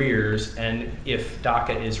those careers. And if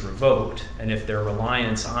DACA is revoked, and if their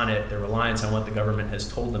reliance on it, their reliance on what the government has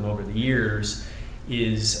told them over the years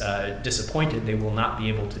is disappointed, they will not be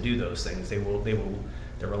able to do those things.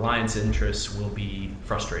 Their reliance interests will be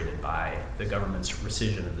frustrated by the government's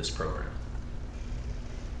rescission of this program.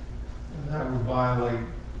 And that would violate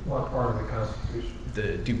what part of the Constitution?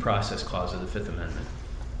 The due process clause of the Fifth Amendment.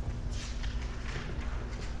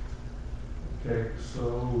 Okay,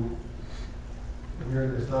 so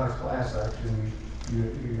here it's not a class action.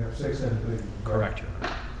 You have 6 individuals. Correct, Your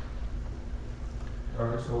Honor. All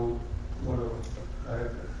right, so I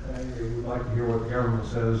would like to hear what the government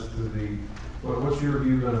says to the, what's your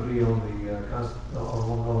view going to be on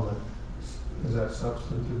is that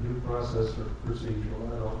substantive due process or procedural?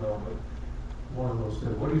 I don't know, but one of those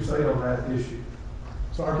two. What do you say on that issue?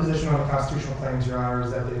 So our position on the constitutional claims, Your Honor,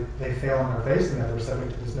 is that they fail on their face and that they're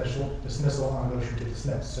subject to dismissal on a motion to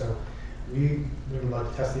dismiss. So we would like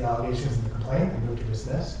to test the allegations in the complaint and move to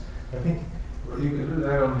dismiss. I think You can do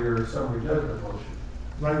that on your summary judgment motion.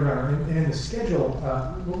 Right, Your Honor. And in the schedule,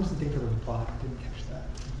 what was the date for the reply? I didn't catch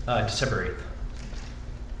that. December 8th.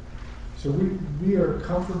 So we are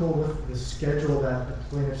comfortable with the schedule that the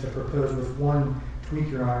plaintiffs have proposed with one tweak,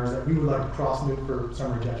 Your Honor, is that we would like to cross-move for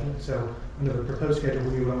summary judgment. So under the proposed schedule,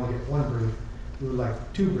 we would only get 1 brief. We would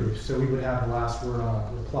like 2 briefs, so we would have the last word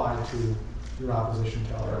on reply to your opposition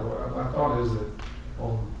to our. My thought is that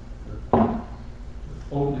on the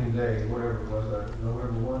opening day, whatever it was,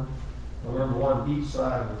 November 1, each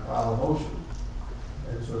side would file a motion.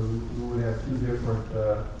 And so we would have two different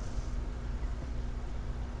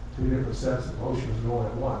sets of motions going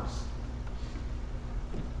at once.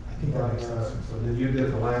 I think that makes sense. So then you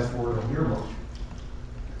get the last word on your motion.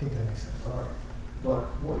 I think that makes sense. All right. But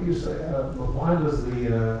what do you say, but why does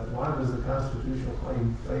the constitutional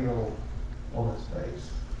claim fail on its face?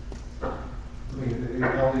 I mean,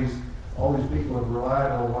 all these people have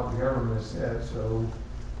relied on what the government has said, so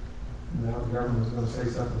now the government is going to say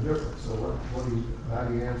something different. So how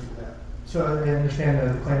do you answer that? So I understand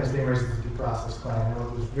that the claim is being raised as a due process claim. And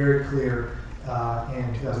it was very clear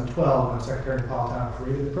in 2012 when Secretary Napolitano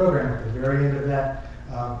created the program. At the very end of that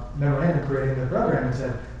memorandum creating the program, it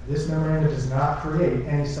said, this memorandum does not create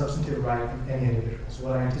any substantive right in any individual. So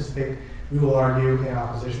what I anticipate we will argue in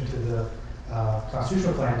opposition to the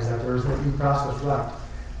constitutional claim is that there is no due process right,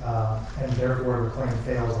 and therefore the claim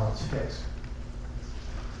fails on its face.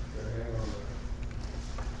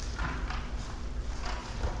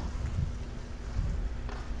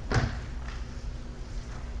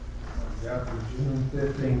 I've got the June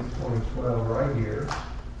 15th, 2012 right here,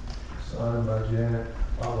 signed by Janet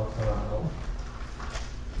Napolitano.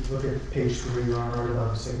 If you look at page 3, Your Honor, right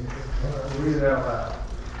above the signature. Read it out loud.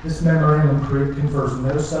 This memorandum confers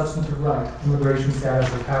no substantive right, immigration status,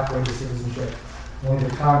 or pathway to citizenship. Only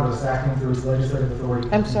the Congress acting through its legislative authority.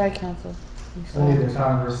 I'm sorry, counsel. Only the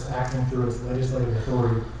Congress acting through its legislative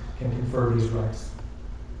authority can confer these rights.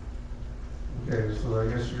 Okay, so I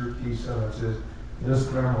guess your key sentence is, this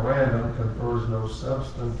memorandum confers no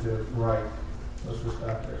substantive right. Let's just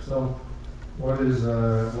stop there. So what is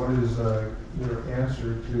your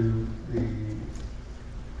answer to the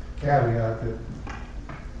caveat that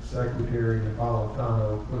Secretary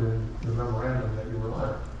Napolitano put in the memorandum that you rely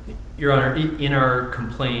on? Your Honor, in our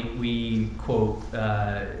complaint, we quote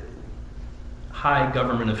high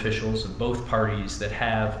government officials of both parties that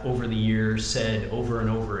have over the years said over and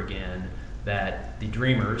over again that the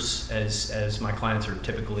Dreamers, as my clients are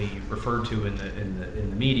typically referred to in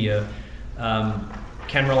the media,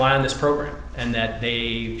 can rely on this program, and that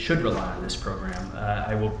they should rely on this program.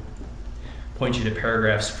 I will point you to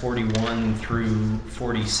paragraphs 41 through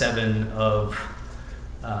 47 of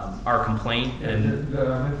our complaint. And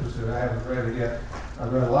I'm interested. I haven't read it yet.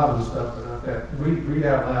 I've read a lot of the stuff, but not that. Read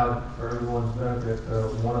out loud for everyone's benefit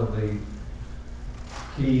one of the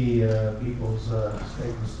key people's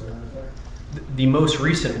statements there. The most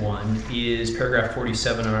recent one is paragraph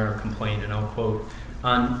 47 in our complaint, and I'll quote,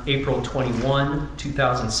 on April 21,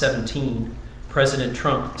 2017, President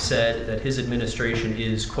Trump said that his administration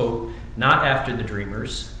is, quote, not after the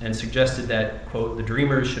Dreamers, and suggested that, quote, the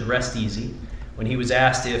Dreamers should rest easy. When he was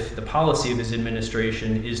asked if the policy of his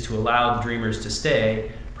administration is to allow the Dreamers to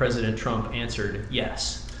stay, President Trump answered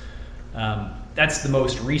yes. That's the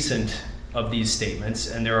most recent of these statements,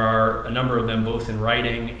 and there are a number of them both in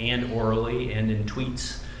writing and orally and in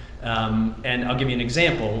tweets. And I'll give you an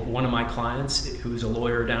example. One of my clients, who's a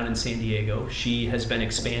lawyer down in San Diego, she has been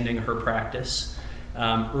expanding her practice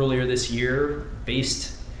earlier this year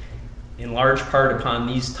based in large part upon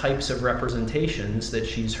these types of representations that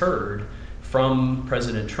she's heard from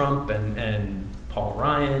President Trump and Paul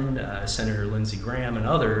Ryan, Senator Lindsey Graham, and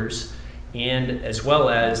others, and as well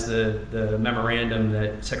as the memorandum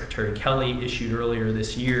that Secretary Kelly issued earlier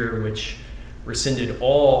this year, which rescinded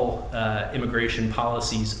all immigration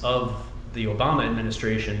policies of the Obama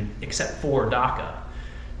administration except for DACA.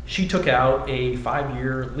 She took out a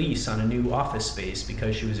 5-year lease on a new office space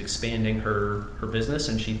because she was expanding her business,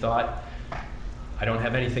 and she thought, I don't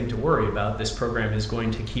have anything to worry about. This program is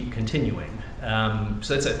going to keep continuing.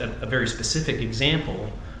 So that's a very specific example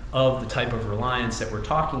of the type of reliance that we're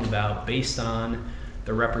talking about based on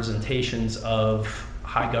the representations of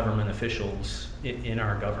high government officials in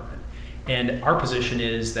our government. And our position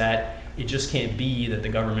is that it just can't be that the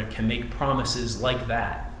government can make promises like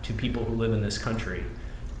that to people who live in this country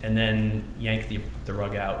and then yank the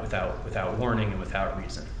rug out without warning and without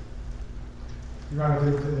reason. Your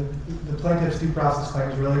Honor, the plaintiff's due process claim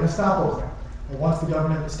is really an estoppel claim. And once the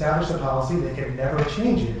government established a policy, they can never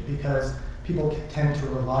change it because people tend to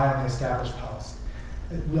rely on the established policy.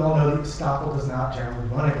 We all know that estoppel does not generally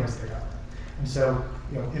run against the government. And so,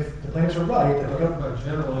 if the plaintiffs are right, that the government... But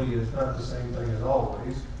generally, it's not the same thing as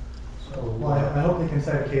always. So, well, I hope they can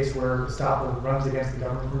set a case where estoppel runs against the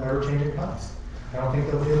government from ever changing policy. I don't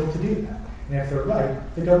think they'll be able to do that. And if they're right,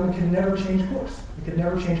 the government can never change course. It can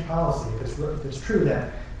never change policy. If it's true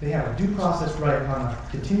that they have a due process right on a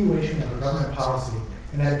continuation of a government policy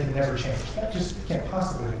and that it can never change. That just can't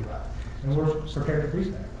possibly be right. And we're prepared to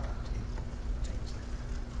brief that.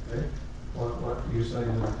 okay. What do you say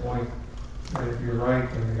to the point that if you're right,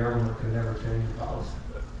 then the government can never change the policy?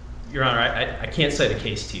 Your Honor, I can't cite a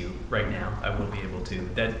case to you right now. I will be able to.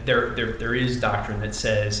 That there is doctrine that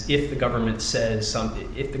says if the government says something,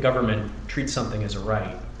 if the government treats something as a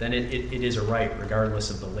right, then it is a right regardless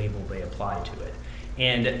of the label they apply to it.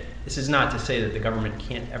 And this is not to say that the government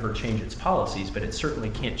can't ever change its policies, but it certainly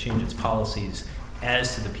can't change its policies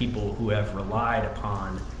as to the people who have relied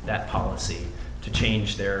upon that policy to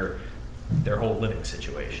change their whole living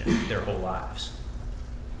situation, their whole lives.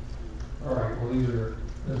 All right, well,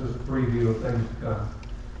 this is a preview of things to come.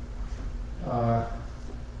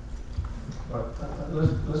 But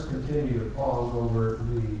let's continue to pause over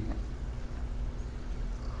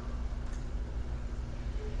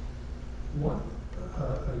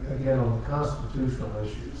again on the constitutional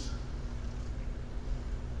issues.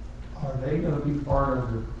 Are they going to be part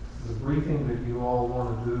of the briefing that you all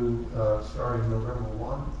want to do starting November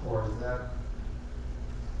 1, or is that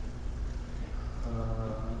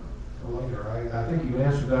later? I think you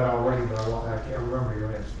answered that already, but I can't remember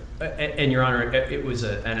your answer. And Your Honor, it was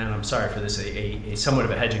and I'm sorry for this, a somewhat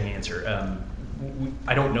of a hedging answer.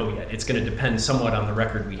 I don't know yet. It's going to depend somewhat on the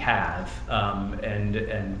record we have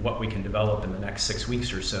and what we can develop in the next 6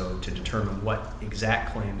 weeks or so to determine what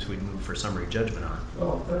exact claims we'd move for summary judgment on.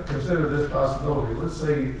 Well, consider this possibility. Let's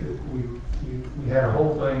say we had a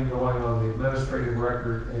whole thing going on the administrative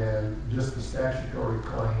record and just the statutory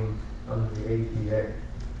claim under the APA,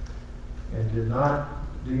 and did not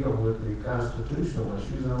deal with the constitutional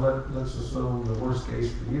issues. And let's assume the worst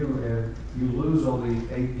case for you, and you lose on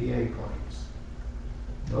the APA claims.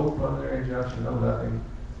 No preliminary injunction, no nothing.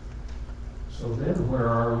 So then where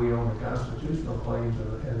are we on the constitutional claims,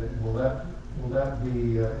 and will that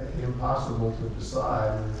be impossible to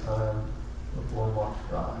decide in time before March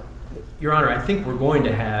 5? Your Honor, I think we're going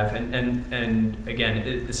to have, and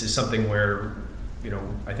again, this is something where,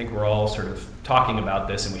 I think we're all sort of talking about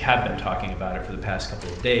this, and we have been talking about it for the past couple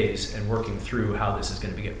of days and working through how this is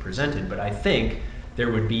going to get presented. But I think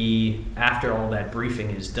there would be, after all that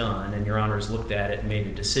briefing is done and Your Honor's looked at it and made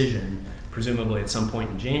a decision, presumably at some point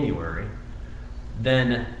in January,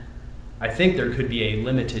 then I think there could be a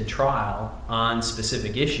limited trial on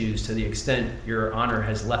specific issues to the extent Your Honor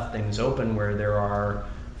has left things open where there are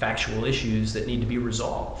factual issues that need to be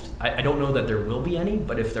resolved. I don't know that there will be any,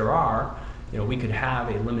 but if there are, we could have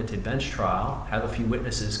a limited bench trial, have a few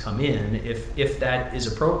witnesses come in, if that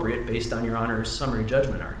is appropriate based on Your Honor's summary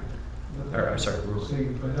judgment argument. See,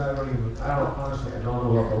 but honestly, I don't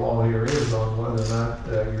know what the law here is on whether or not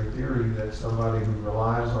your theory that somebody who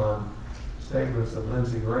relies on statements of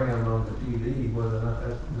Lindsey Graham on the TV, whether or not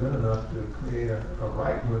that's good enough to create a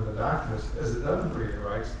right when the doctrine says it doesn't create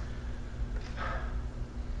rights.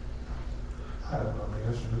 I don't know the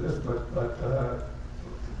answer to this, but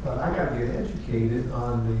I got to get educated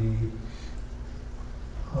on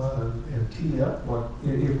and tee up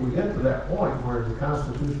if we get to that point where the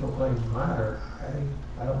constitutional claims matter.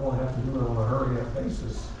 I don't want to have to do it on a hurry-up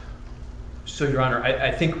basis. So, Your Honor,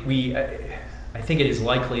 I think it is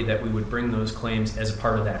likely that we would bring those claims as a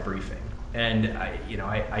part of that briefing, and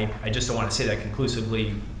I just don't want to say that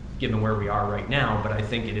conclusively given where we are right now, but I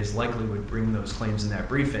think it is likely we would bring those claims in that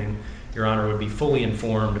briefing. Your Honor would be fully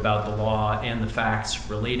informed about the law and the facts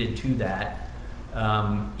related to that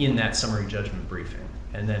in that summary judgment briefing,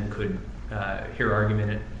 and then could hear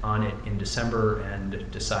argument on it in December and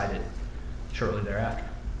decide it shortly thereafter.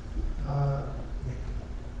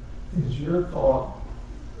 Is your thought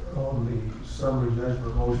on the summary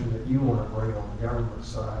judgment motion that you want to bring on the government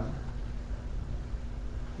side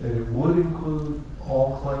that it would include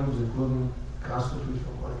all claims, including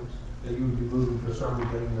constitutional claims, that you would be moving for summary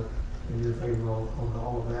judgment in your favor on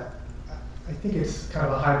all of that? I think it's kind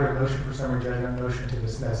of a hybrid motion for summary judgment, motion to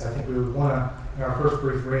dismiss. I think we would want to, in our first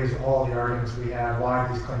brief, raise all the arguments we have, why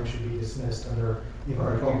these claims should be dismissed under either.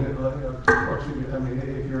 I mean,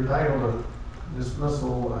 if you're entitled to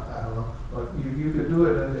dismissal, I don't know, but you could do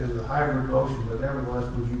it as a hybrid motion, but nevertheless,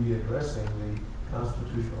 would you be addressing the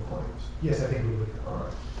constitutional claims? Yes, I think we would. All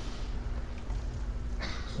right.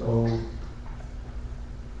 So,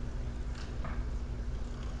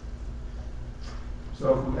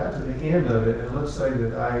 if we got to the end of it, and let's say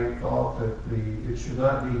that I thought that it should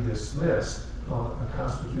not be dismissed, a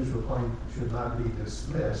constitutional claim should not be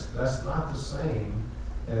dismissed, that's not the same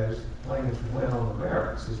as plaintiffs win on the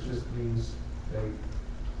merits. It just means they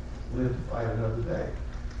live to fight another day.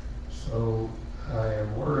 So I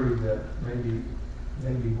am worried that maybe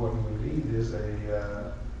what we need is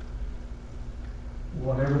a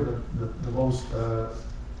whatever the most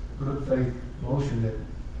good faith motion that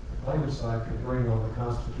the plaintiff side can bring on the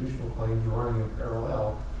constitutional claims running in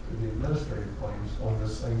parallel to the administrative claims on the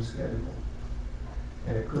same schedule.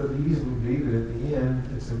 And it could easily be that at the end,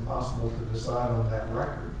 it's impossible to decide on that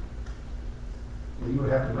record. Well, you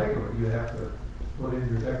would have to make it. You would have to put in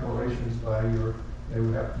your declarations they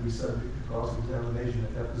would have to be subject to cross-examination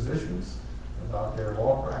and depositions about their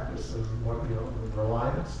law practice and the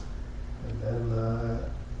reliance. And then,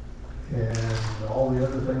 and all the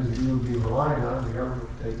other things that you would be relying on, the government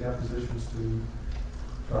would take depositions to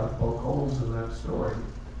try to poke holes in that story.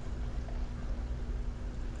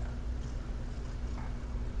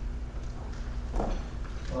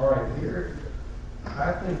 All right, here,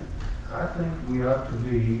 I think we ought to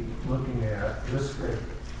be looking at this schedule.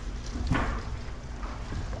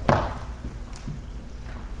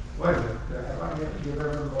 Wait a minute, have I given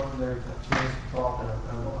everyone their chance to talk?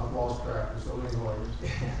 I've lost track of so many lawyers.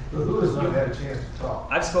 Who has not had a chance to talk?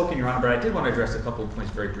 I've spoken, Your Honor, but I did want to address a couple of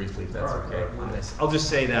points very briefly, if that's okay on this. I'll just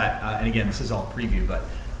say that, and again, this is all preview, but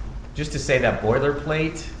just to say that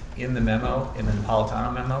boilerplate in the memo, in the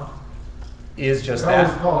Napolitano memo, is just They that.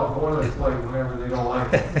 always call it boilerplate whenever they don't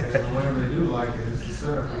like it, and whenever they do like it, it's the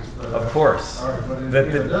centerpiece. Of course. All right, but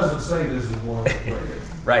it doesn't say this is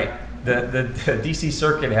boilerplate. Right. The DC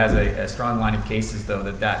Circuit has a strong line of cases, though,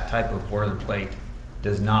 that type of boilerplate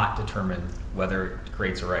does not determine whether it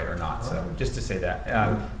creates a right or not. So just to say that.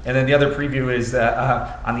 And then the other preview is that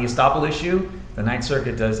on the estoppel issue, the Ninth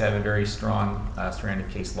Circuit does have a very strong strand of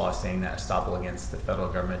case law saying that estoppel against the federal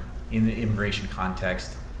government in the immigration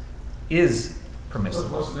context is permissible.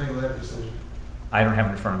 What's the name of that decision? I don't have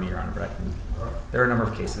it in front of me, Your Honor, but there are a number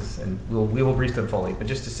of cases, and we will brief them fully. But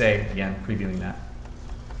just to say, again, previewing that.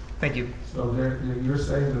 Thank you. So you're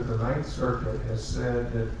saying that the Ninth Circuit has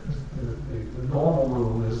said that the normal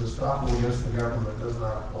rule is estoppel against the government does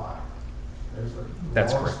not apply.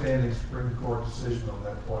 There's a long-standing Supreme Court decision on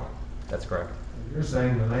that point. That's correct. And you're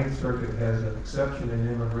saying the Ninth Circuit has an exception in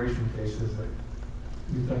immigration cases that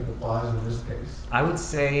you think applies in this case? I would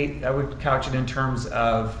say, I would couch it in terms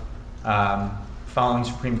of following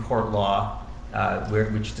Supreme Court law,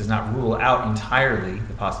 which does not rule out entirely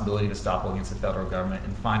the possibility of estoppel against the federal government,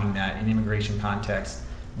 and finding that in immigration context,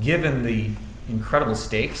 given the incredible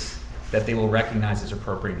stakes, that they will recognize as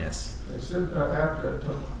appropriateness.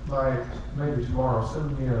 By maybe tomorrow,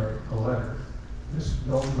 send me a letter.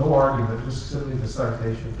 No argument, just send me the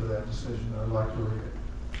citation for that decision. I'd like to read it.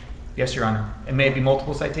 Yes, Your Honor. And maybe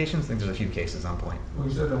multiple citations? I think there's a few cases on point. Well,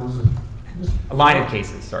 you said there was a line of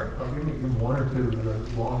cases, sorry. I'll give you one or two that are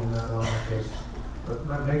long in that line of cases.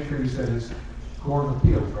 But make sure you said it's Court of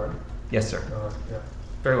Appeals, right? Yes, sir. Yeah.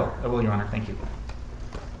 Very well. I will, Your Honor. Thank you.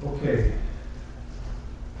 Okay.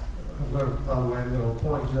 By the way, I'm going to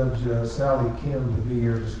appoint Judge Sally Kim to be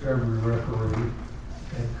your discovery referee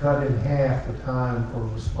and cut in half the time for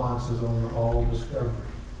responses on all discovery.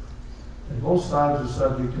 And both sides are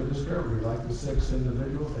subject to discovery, like the 6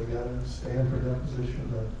 individuals, they got to stand for deposition.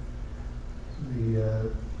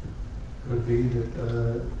 Could be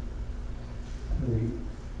that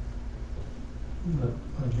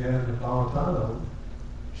Janet Napolitano,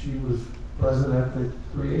 she was present at the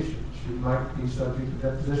creation. She might be subject to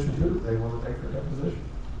deposition too if they want to take her deposition.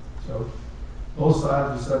 So both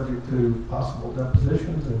sides are subject to possible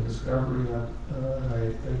depositions and discovery.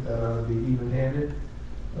 I think that ought to be even-handed.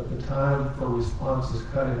 But the time for response is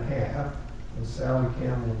cut in half, and Sally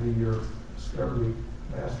Kim will be your discovery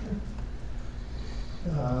master.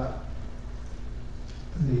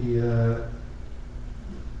 The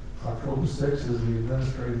October 6th is the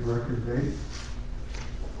administrative record date.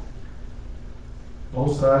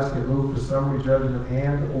 Both sides can move for summary judgment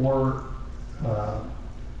and/or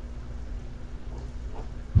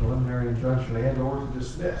preliminary injunction and/or to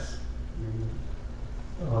dismiss.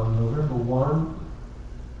 On November 1,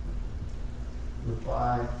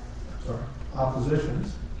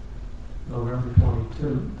 oppositions, November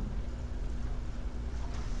 22.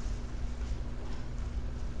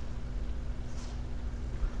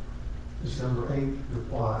 December 8th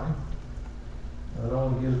reply. That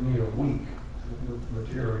only gives me a week with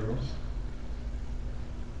materials.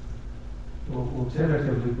 We'll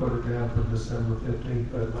tentatively put it down for December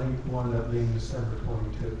 15th, but it might wind up being December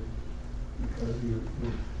 22. Because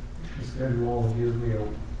the schedule only gives me a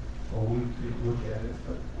week to look at it,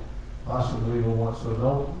 but possibly we'll want, so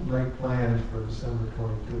don't make plans for December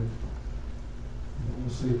 22. We'll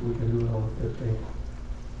see if we can do it on the 15th.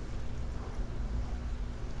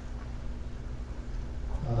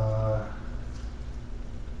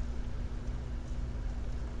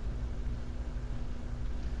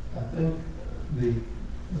 I think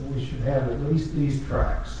we should have at least these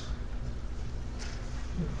tracks.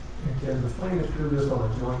 And can the plaintiff do this on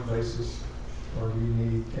a joint basis, or do you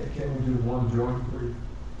need? Can we do one joint brief?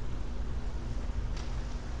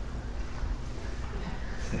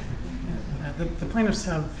 The plaintiffs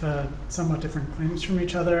have somewhat different claims from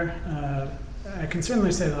each other. I can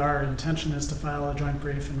certainly say that our intention is to file a joint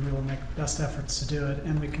brief, and we will make best efforts to do it,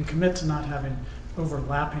 and we can commit to not having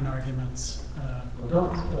overlapping arguments.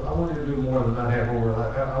 Well, I want you to do more than not have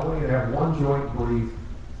overlap. I want you to have one joint brief,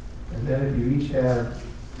 and then if you each have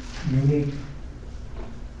unique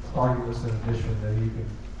arguments in addition, then you can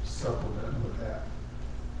supplement with that.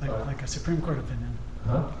 Like a Supreme Court opinion.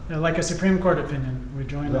 Huh? Like a Supreme Court opinion, we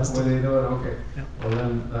join That's us. the way they do it? Okay. Yeah. Well,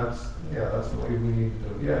 then that's the way we need to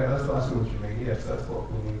do it. Yeah, I see what you mean. Yes, that's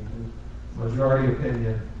what we need to do. Majority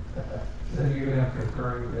opinion. Then you're going to have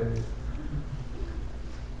concurring opinions.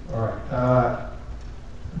 All right.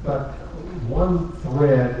 But one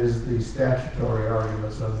thread is the statutory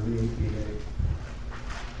arguments under the EPA.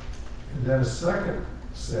 And then a second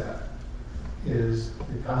set is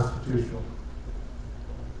the constitutional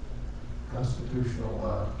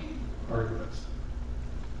arguments.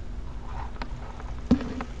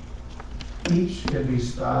 Each can be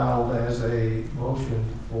styled as a motion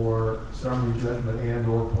for summary judgment and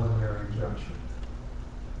or preliminary injunction.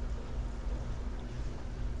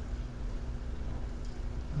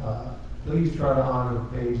 Please try to honor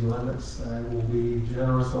page limits. I will be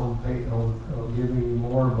generous on giving you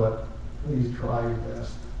more, but please try your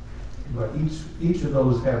best. But each of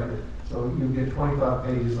those have it. So you get 25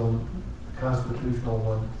 pages on the constitutional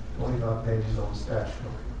one, 25 pages on the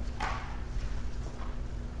statutory.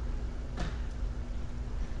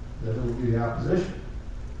 That would be the opposition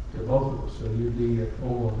to both of us. So you'd be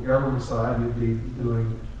over on the government side, you'd be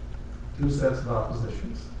doing two sets of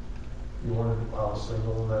oppositions. If you wanted to file a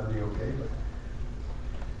single, that'd be okay. But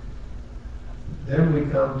then we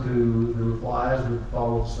come to the replies that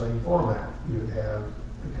follow the same format. You would have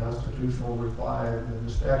the constitutional reply and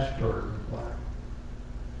the statutory reply.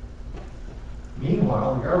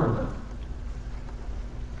 Meanwhile, the government,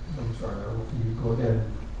 I'm sorry, you go ahead and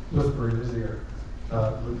whisper in his ear. I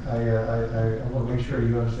want to make sure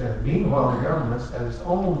you understand. Meanwhile, the government has its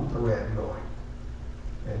own thread going.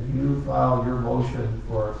 And you file your motion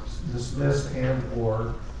for dismiss and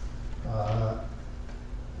or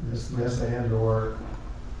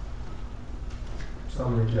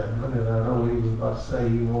summary judgment. And I know what he was about to say.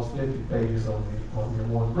 He wants 50 pages on your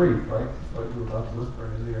one brief, right? That's what you were about to whisper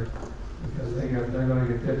in his ear. Because they're going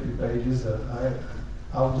to get 50 pages.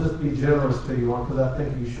 I'll just be generous to you because I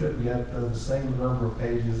think you should get the same number of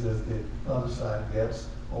pages as the other side gets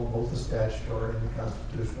on both the statutory and the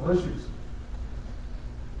constitutional issues.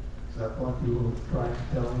 Is that what you were trying to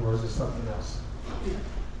tell me, or is it something else?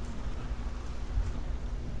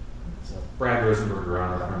 Brad Rosenberg, Your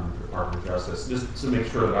Honor, from the Department of Justice. Just to make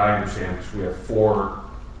sure that I understand, because we have 4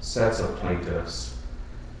 sets of plaintiffs,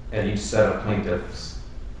 and each set of plaintiffs,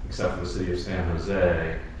 except for the city of San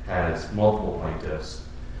Jose, has multiple plaintiffs,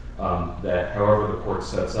 that however the court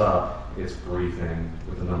sets up its briefing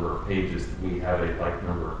with the number of pages, we have a like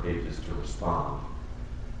number of pages to respond.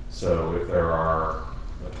 So if there are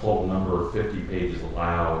a total number of 50 pages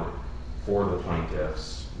allowed for the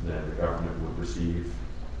plaintiffs, then the government would receive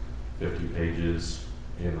 50 pages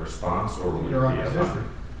in response, or would it be a hundred?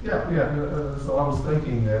 Yeah. So I was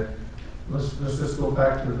thinking that let's just go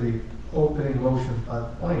back to the opening motion by the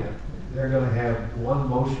plaintiff. They're going to have one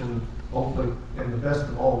motion, hopefully, in the best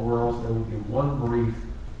of all worlds, there will be one brief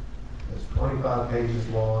that's 25 pages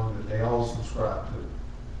long that they all subscribe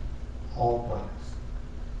to. All plaintiffs.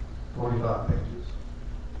 25 pages.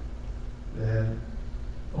 Then,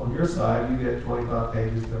 on your side, you get 25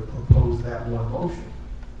 pages to propose that one motion.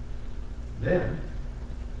 Then,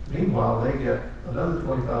 meanwhile, they get another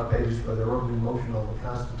 25 pages for their opening motion on the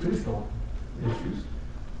constitutional issues.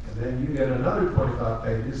 And then you get another 25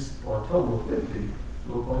 pages, or a total of 50,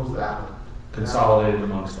 to oppose that one. Consolidated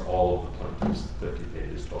amongst all of the plaintiffs, 50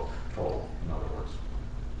 pages total, in other words.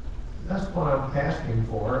 That's what I'm asking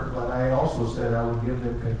for, but I also said I would give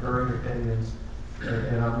them concurring opinions,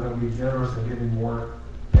 and I'm gonna be generous in giving more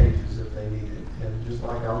pages if they need it. And just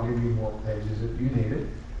like I'll give you more pages if you need it,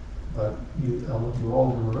 but I want you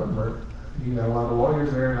all to remember, you got a lot of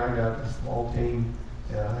lawyers there, and I got a small team,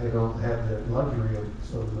 and I don't have the luxury of,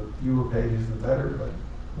 so the fewer pages the better, but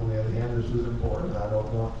on the other hand, this is important. I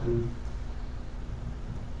don't want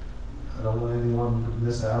anyone to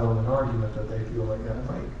miss out on an argument that they feel they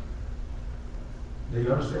gotta make. Do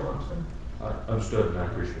you understand what I'm saying? I understood, and I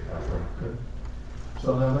appreciate that. Good.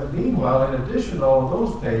 So now, but meanwhile, in addition to all of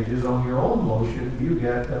those pages, on your own motion, you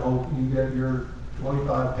get your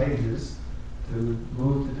 25 pages to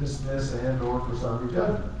move to dismiss and or for summary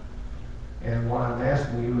judgment. And what I'm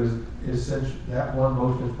asking you is since that one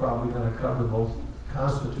motion is probably going to cover both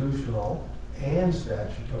constitutional and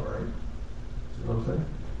statutory, see what I'm saying?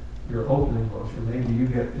 Your opening motion, maybe you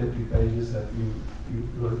get 50 pages that you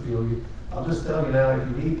really feel you. I'll just tell you now, if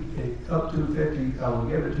you need up to 50, I will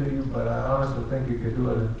give it to you, but I honestly think you could do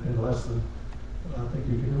it in less than, I think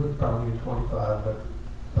you could do it probably in 25,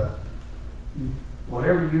 but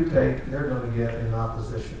whatever you take, they're going to get in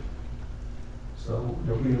opposition. So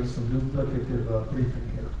there'll be some duplicative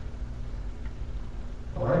briefing here.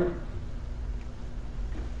 All right?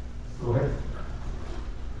 Go ahead.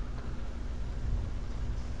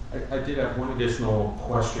 I did have one additional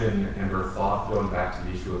question and or thought going back to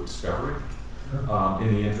the issue of discovery.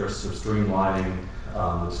 In the interest of streamlining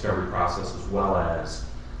the discovery process as well as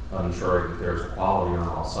ensuring that there's equality on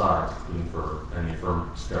all sides, including for any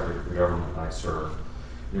affirmative discovery that the government might serve.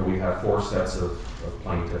 You know, we have 4 sets of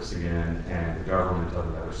plaintiffs again and the government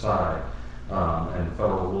on the other side. And the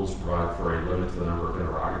federal rules provide for a limit to the number of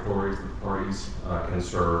interrogatories that the parties can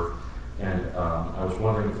serve. And I was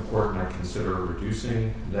wondering if the court might consider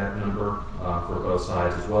reducing that number for both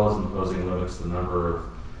sides, as well as imposing limits to the number of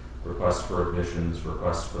requests for admissions,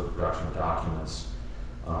 requests for the production of documents,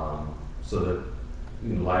 so that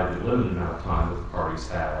in light of the limited amount of time that the parties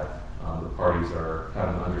have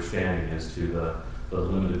an understanding as to the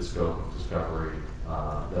limited scope of discovery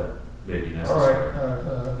that may be necessary. All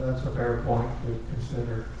right, that's a fair point to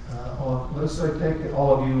consider. Let's say take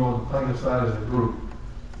all of you on the plaintiff side as a group.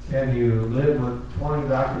 Can you live with 20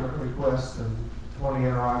 document requests and 20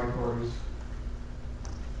 interrogatories?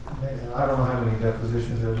 I don't know how many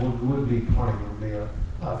depositions there would be 20. It would be a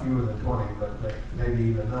lot fewer than 20, but maybe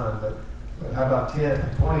even none. But how about 20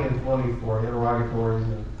 and 20 for interrogatories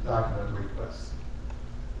and document requests?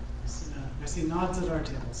 I see nods at our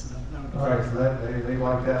table, so that would be all right, so they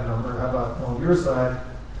like that number. How about on your side,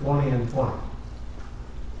 20 and 20?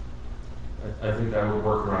 I think that would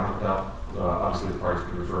work around without, obviously the parties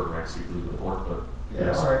could reserve rights to the court, but yeah,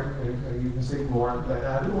 yes. all right, you can see more, but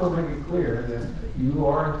I do want to make it clear that you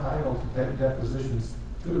are entitled to take depositions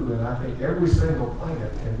too, and I think every single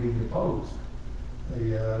plaintiff can be deposed.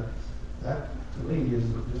 That to me is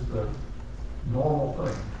just a normal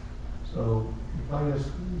thing. So the plaintiffs,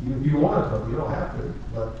 you want to, you don't have to,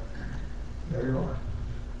 but there you are.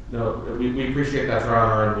 No, we appreciate that, Your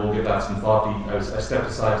Honor, and we'll give that some thought. I stepped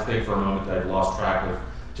aside to think for a moment that I'd lost track of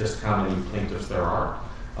just how many plaintiffs there are.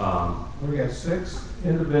 We got 6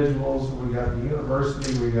 individuals, we got the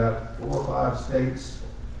university, we got 4 or 5 states,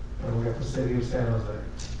 and we got the city of San Jose,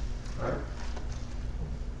 right?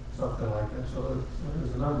 Something like that. So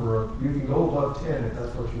there's a number of, you can go above 10 if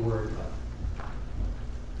that's what you're worried about.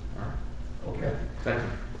 All right. Okay. Thank you.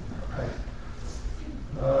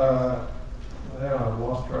 All right. Well, I've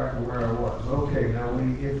lost track of where I was. Okay, now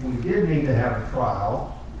if we did need to have a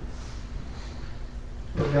trial,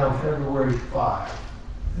 put down February 5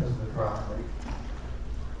 as the trial date.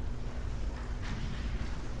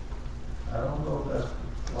 I don't know if that's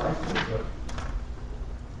likely, but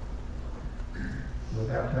we'd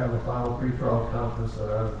have to have a final pretrial conference that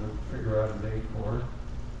I would figure out a date for.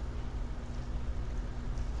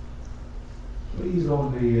 Please,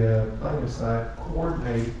 on the plaintiff side,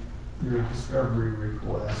 coordinate your discovery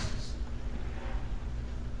requests.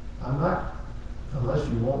 I'm not, unless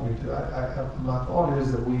you want me to, my thought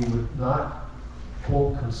is that we would not,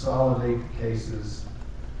 quote, consolidate cases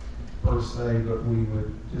per se, but we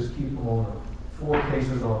would just keep them on 4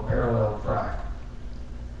 cases on a parallel track.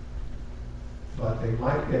 But they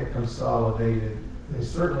might get consolidated, they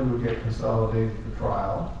certainly would get consolidated for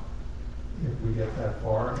trial if we get that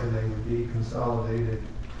far, and they would be consolidated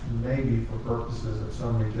maybe for purposes of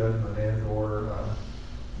summary judgment and or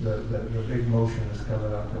the big motion is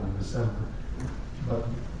coming up in December. But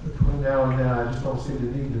between now and then, I just don't see the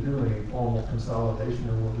need to do any formal consolidation,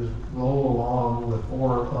 and we'll just roll along with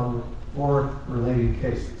four related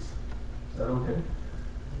cases. Is that okay?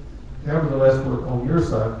 Nevertheless, on your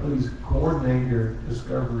side, please coordinate your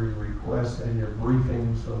discovery request and your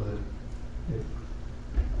briefing so that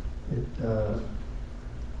it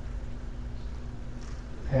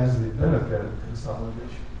has the benefit of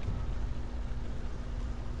consolidation.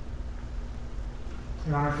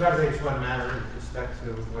 Your Honor, could I raise one matter with respect to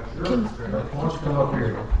what you're Why don't you come up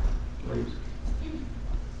here, please?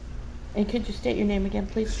 And could you state your name again,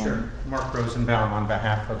 please? for me? Sure. Mark Rosenbaum on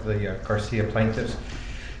behalf of the Garcia plaintiffs.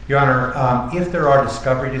 Your Honor, if there are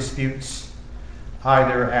discovery disputes,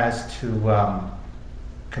 either as to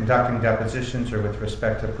conducting depositions or with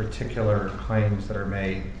respect to particular claims that are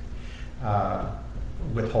made,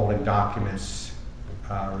 withholding documents,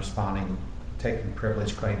 responding, taking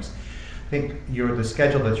privilege claims, I think the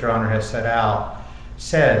schedule that Your Honor has set out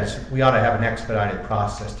says we ought to have an expedited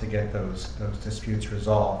process to get those disputes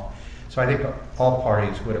resolved. So I think all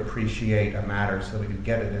parties would appreciate a matter so we could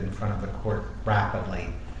get it in front of the court rapidly,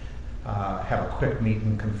 have a quick meet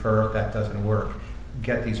and confer. If that doesn't work,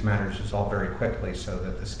 get these matters resolved very quickly so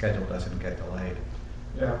that the schedule doesn't get delayed.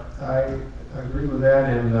 Yeah, I agree with that,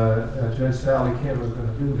 and Judge Sally Kim is going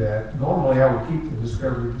to do that. Normally, I would keep the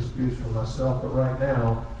discovery disputes for myself, but right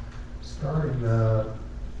now, starting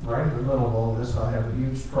right in the middle of all this, I have a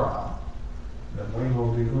huge trial, the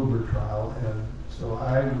Waymo v. Uber trial, and so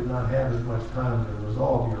I would not have as much time to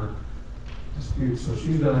resolve your disputes. So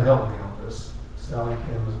she's going to help me on this. Sally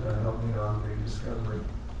Kim is going to help me on the discovery,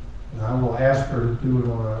 and I will ask her to do it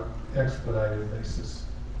on an expedited basis.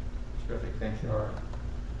 Terrific, thank you. All right.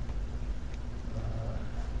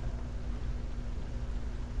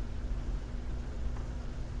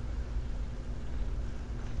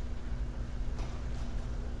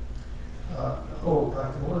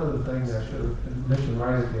 One other thing I should have mentioned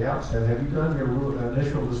right at the outset. Have you done your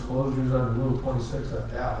initial disclosures under Rule 26?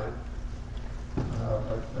 I doubt it.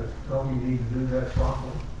 But don't you need to do that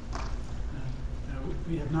properly?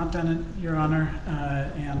 We have not done it, Your Honor,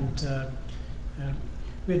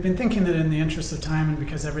 we had been thinking that in the interest of time and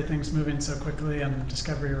because everything's moving so quickly and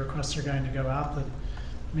discovery requests are going to go out, that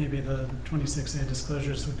maybe the 26A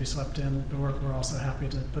disclosures would be swept in, but we're also happy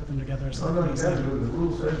to put them together as No, you got to do, the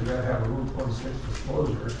rule says you got to have a Rule 26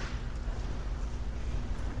 disclosure.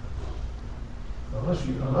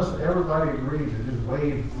 Unless everybody agrees to just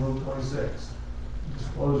waive Rule 26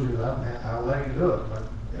 disclosures, I'll let you do it, but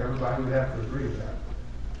everybody would have to agree to that.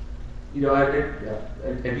 You know, I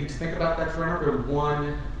need to think about that, Your Honor, but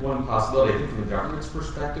one possibility, I think from the government's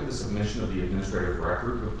perspective, the submission of the administrative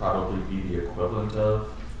record would probably be the equivalent of.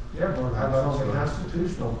 Yeah, but how about on the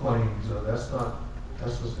constitutional claims? That's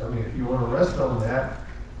just, I mean, if you want to rest on that,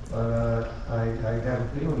 I have a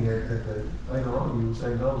feeling that later on you would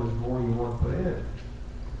say, no, there's more you want to put in.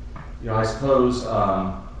 You know, I suppose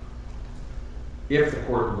if the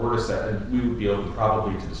court were to set, and we would be open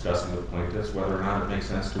probably to discussing with plaintiffs whether or not it makes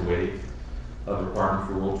sense to waive a requirement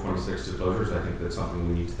for Rule 26 disclosures. I think that's something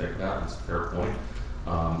we need to think about. It's a fair point.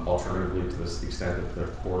 Alternatively, to this extent that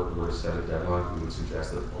the court were to set a deadline, we would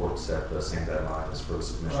suggest that the court set the same deadline as for the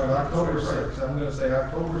submission. All right, October 6th. I'm going to say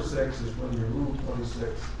October 6th is when your Rule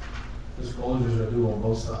 26 disclosures are due on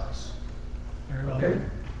both sides. Very well. Okay?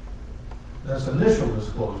 That's initial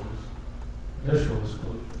disclosures. Initial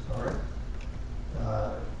disclosures, all right?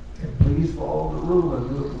 And please follow the rule and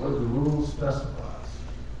do it the way the rule specifies.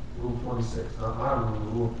 Rule 26, not my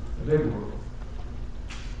rule, the big rule.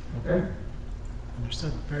 Okay?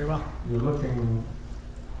 Understood. Very well. You're looking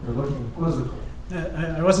quizzical.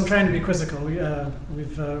 I wasn't trying to be quizzical.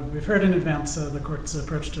 We've heard in advance the court's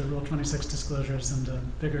approach to Rule 26 disclosures and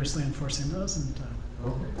vigorously enforcing those. And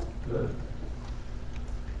okay, good.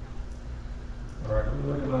 All right, let me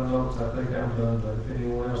look at my notes. I think I'm done, but if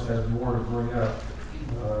anyone else has more to bring up,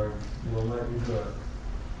 we'll let you do it.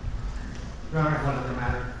 Your Honor, one other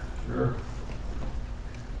matter. Sure.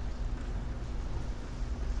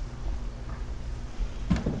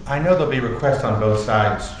 I know there'll be requests on both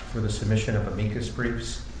sides for the submission of amicus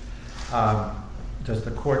briefs. Does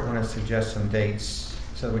the court want to suggest some dates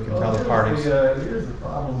so that we can tell the parties? Here's the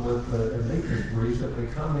problem with the amicus briefs. If they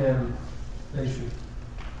come in, they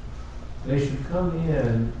should come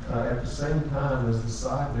in at the same time as the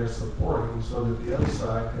side they're supporting so that the other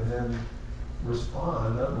side can then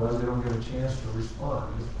respond. Otherwise, they don't get a chance to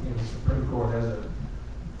respond. You know, the Supreme Court has a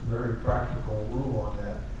very practical rule on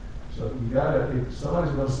that. So you gotta, if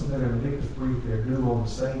somebody's going to submit an amicus brief, they're due on the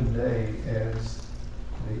same day as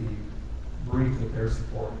the brief that they're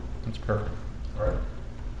supporting. That's perfect. All right.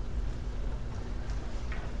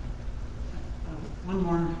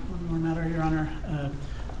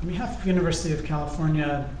 University of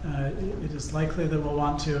California, it is likely that we'll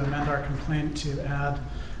want to amend our complaint to add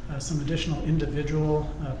some additional individual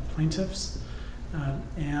plaintiffs.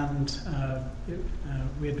 We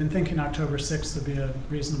had been thinking October 6th would be a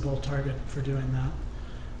reasonable target for doing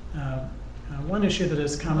that. One issue that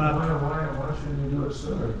has come up. Why shouldn't you do it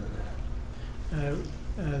sooner than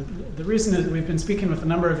that? The reason is we've been speaking with a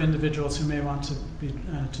number of individuals who may want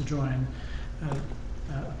to join.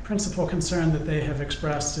 A principal concern that they have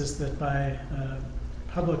expressed is that by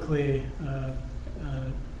publicly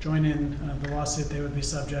joining the lawsuit, they would be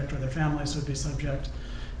subject, or their families would be subject,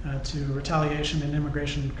 to retaliation and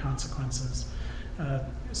immigration consequences.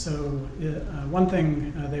 One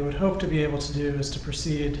thing they would hope to be able to do is to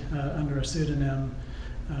proceed under a pseudonym,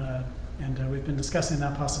 and we've been discussing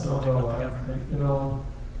that possibility with the government. You know,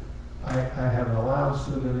 I have allowed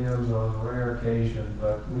pseudonyms on rare occasion,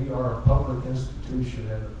 but we are a public institution,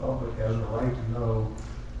 and the public has a right to know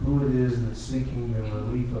who it is that's seeking the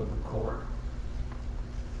relief of the court.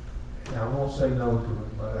 And I won't say no to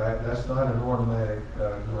it, but that's not an automatic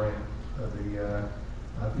grant.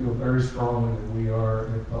 I feel very strongly that we are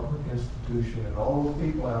a public institution, and all the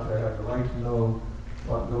people out there have the right to know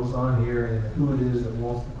what goes on here and who it is that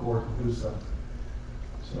wants the court to do something.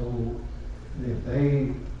 So if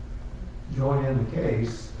they join in the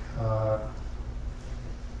case,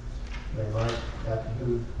 they might have to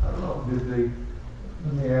do, I don't know,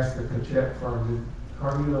 let me ask the Kachet firm,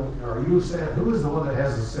 are you saying, who is the one that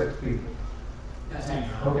has the 6 people? That's me.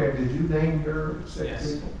 Okay, did you name your 6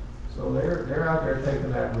 Yes. people? So they're out there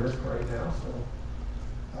taking that risk right now, so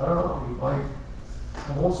I don't know, you might,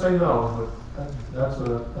 I won't say no, but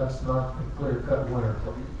that's not a clear-cut winner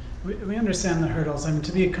for you. We understand the hurdles. I mean,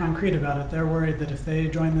 to be concrete about it, they're worried that if they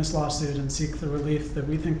join this lawsuit and seek the relief that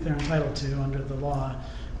we think they're entitled to under the law,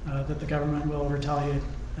 that the government will retaliate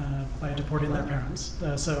by deporting their parents.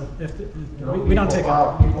 So if we don't take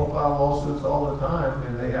it. People file lawsuits all the time,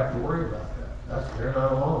 and they have to worry about that. They're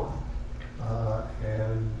not alone.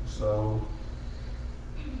 And so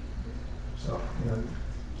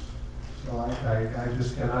I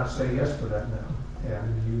just cannot say yes to that now, and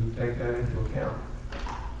you take that into account.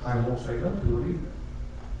 I won't say no to it either.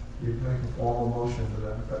 You can make a formal motion to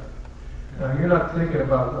that effect. Now, you're not thinking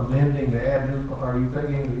about amending to add new, are you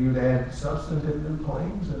thinking that you'd add substantive new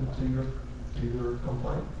claims to your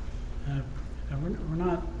complaint?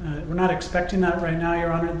 We're not expecting that right now,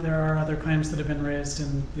 Your Honor. There are other claims that have been raised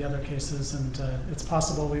in the other cases, and it's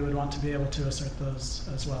possible we would want to be able to assert those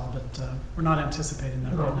as well, but we're not anticipating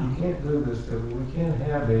that right now. You can't do this, we can't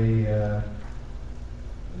have a,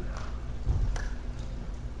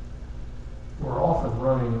 we're often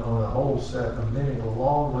running on a whole set, a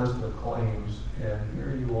long list of claims, and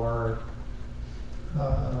here you are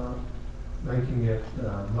making it,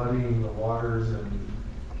 muddying the waters, and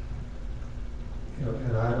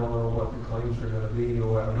I don't know what the claims are going to be,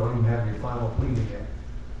 or I don't even have your final pleading yet.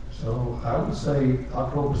 So I would say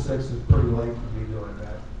October 6th is pretty late to be doing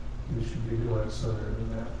that. You should be doing it sooner than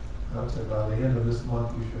that. I would say by the end of this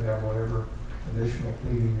month, you should have whatever additional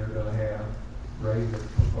pleading you're going to have ready to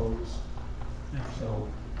propose. Yeah. So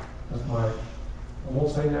that's I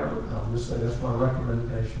won't say never, I'll just say that's my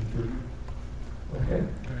recommendation to you. Okay?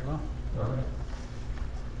 Very well. All right.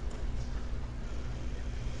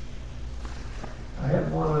 I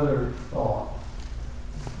have one other thought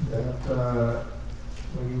that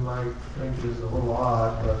you might think is a little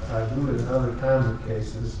odd, but I do it in other kinds of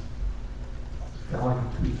cases. It's kind of like a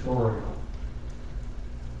tutorial.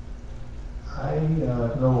 I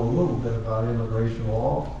know a little bit about immigration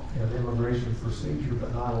law and immigration procedure,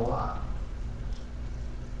 but not a lot.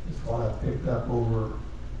 It's what I've picked up over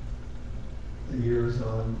the years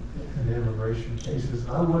in immigration cases.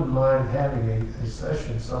 I wouldn't mind having a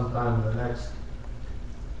session sometime in the next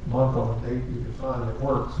month on a date you can find that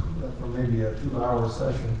works, for maybe a 2-hour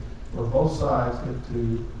session where both sides get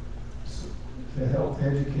to help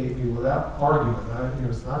educate me without argument.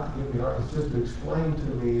 It's not to give me argument, it's just to explain to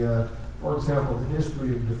me, for example, the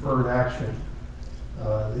history of deferred action,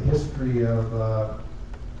 the history of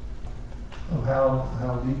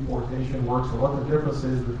how deportation works, and what the difference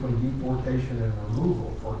is between deportation and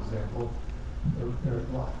removal, for example.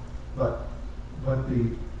 But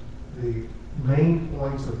the main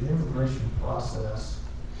points of the immigration process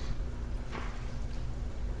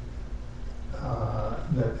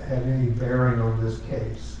that had any bearing on this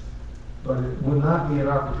case, but it would not be an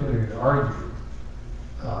opportunity to argue.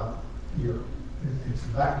 It's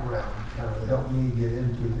background kind of to help me get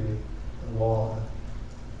into the law.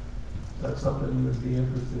 That's something you would be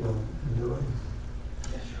interested in doing?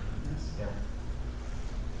 Yes, sure. Yes.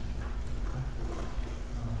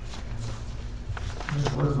 Ms.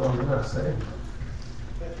 First of all, you're not saying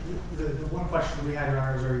that. The one question we had, Your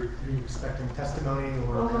Honor, is are you expecting testimony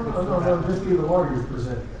or? No, just be the lawyers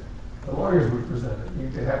presenting it. The lawyers would present it. You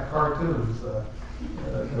could have cartoons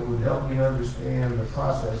that would help me understand the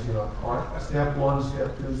process, you know, step 1,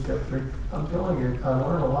 step 2, step 3. I'm telling you, I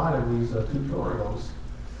learned a lot in these tutorials.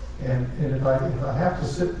 And if I have to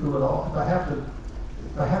sit through it all, if I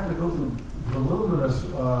have to go through voluminous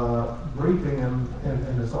briefing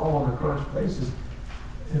and it's all on a crunch basis,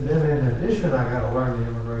 and then in addition I got to learn the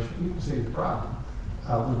immigration, you can see the problem.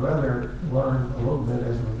 I would rather learn a little bit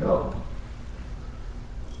as we go.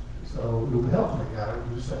 So it would help me.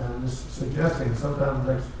 I'm just suggesting sometime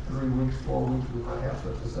the next 3 weeks, 4 weeks, we might have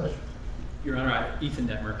such a session. Your Honor, Ethan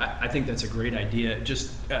Detmer, I think that's a great idea.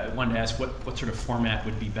 Just wanted to ask what sort of format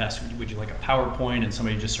would be best? Would you like a PowerPoint and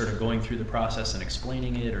somebody just sort of going through the process and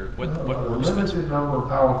explaining it, or what works A best? limited number of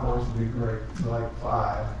PowerPoints would be great, like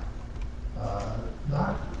 5.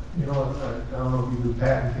 Not, you know, I don't know if you do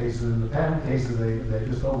patent cases. In the patent cases, they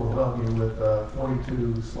just overwhelm you with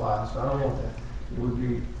 42 slides. So I don't want that. It would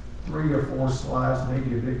be 3 or 4 slides,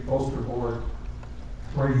 maybe a big poster board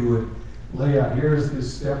where you would lay out, here's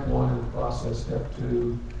this step 1 in the process, step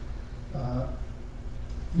 2.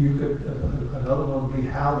 You could, another one would be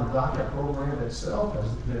how the DACA program itself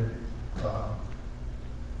has been.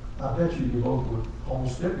 I bet you both would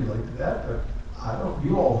almost stipulate to that, but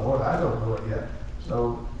you all know it, I don't know it yet.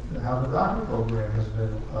 So how the DACA program has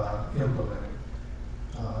been implemented.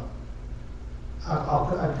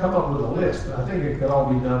 I'd come up with a list. I think it could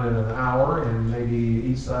all be done in an hour, and maybe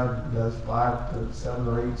each side does 5 to 7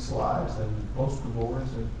 or 8 slides and poster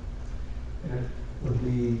boards, and it would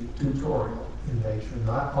be tutorial in nature,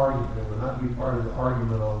 not argument. It would not be part of the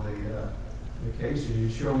argument on the case. You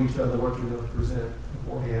show each other what you're going to present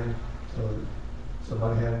beforehand, so if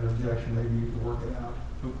somebody had an objection, maybe you could work it out.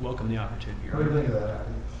 Welcome the opportunity. Your What do you Honor. think of that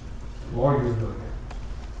idea? Lawyers doing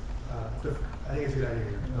it. I think it's a good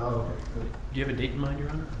idea. Oh, okay, good. Do you have a date in mind, Your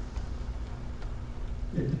Honor?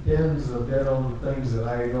 It depends a bit on things that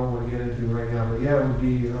I don't want to get into right now, but yeah, it would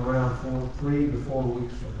be around 3 to 4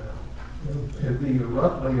 weeks from now. It'd be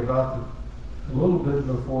roughly about a little bit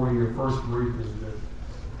before your first brief is due.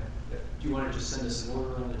 Do you want to just send us an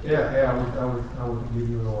order on the date? Yeah, I would give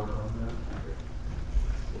you an order on that.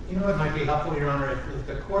 You know what might be helpful, Your Honor, if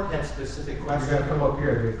the court had specific You questions. gotta come up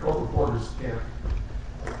here, the court reporters can't.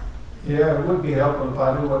 Yeah, it would be helpful if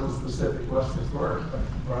I knew what the specific questions were,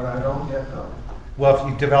 but I don't yet know. Well,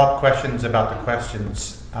 if you develop questions about the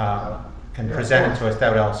questions and Yeah, present of it to us, that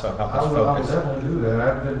would also help us I will focus. definitely do that.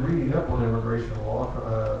 I've been reading up on immigration law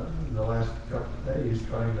in the last couple of days,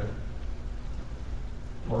 trying to,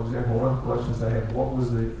 for example, one of the questions I had, what was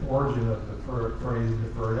the origin of the phrase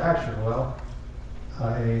deferred action? Well,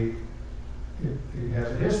 it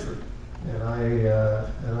has a history, and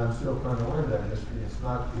I'm still trying to learn that history.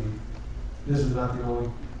 This is not the only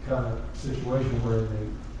kind of situation where the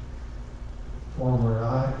former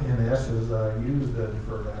INS has used the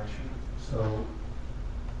deferred action. So,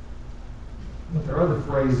 but there are other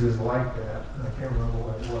phrases like that. I can't remember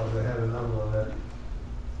what it was. I had another one that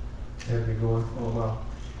had me going for a while.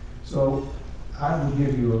 So I will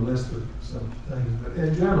give you a list of some things, but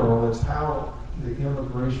in general, it's how the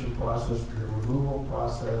immigration process, the removal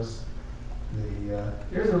process,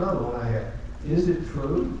 here's another one I had. Is it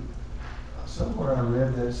true? Somewhere I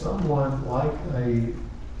read that someone like a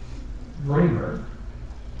dreamer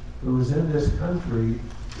who was in this country,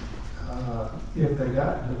 if they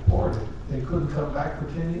got deported, they couldn't come back for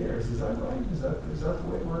 10 years. Is that right? Is that the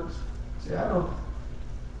way it works? See, I don't,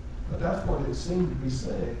 but that's what it seemed to be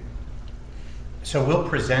saying. So we'll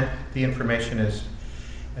present the information as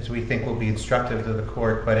we think will be instructive to the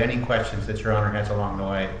court, but any questions that Your Honor has along the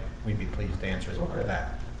way, we'd be pleased to answer as part of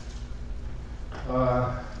that.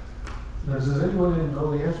 Does anyone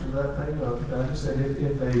know the answer to that thing? I just said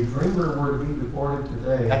if a dreamer were to be deported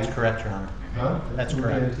today. That's correct, Your Honor. Huh? That's It would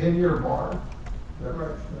correct. be a 10-year bar. Is that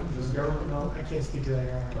right? Does the government know? I can't speak to that,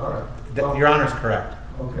 Your Honor. All right. Your Honor's correct.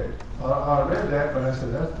 Okay. I read that, but I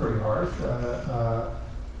said, that's pretty harsh.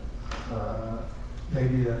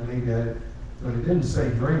 Maybe but it didn't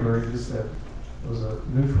say dreamer, it just said, it was a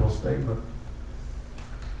neutral statement.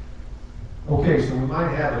 Okay, so we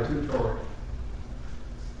might have a tutorial.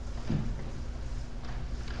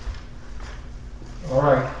 All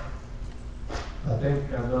right. I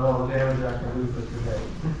think I've done all the damage I can do for today.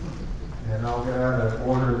 And I'll get out an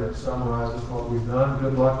order that summarizes what we've done.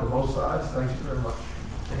 Good luck to both sides. Thank you very much.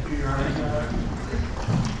 Thank you, Your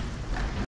Honor.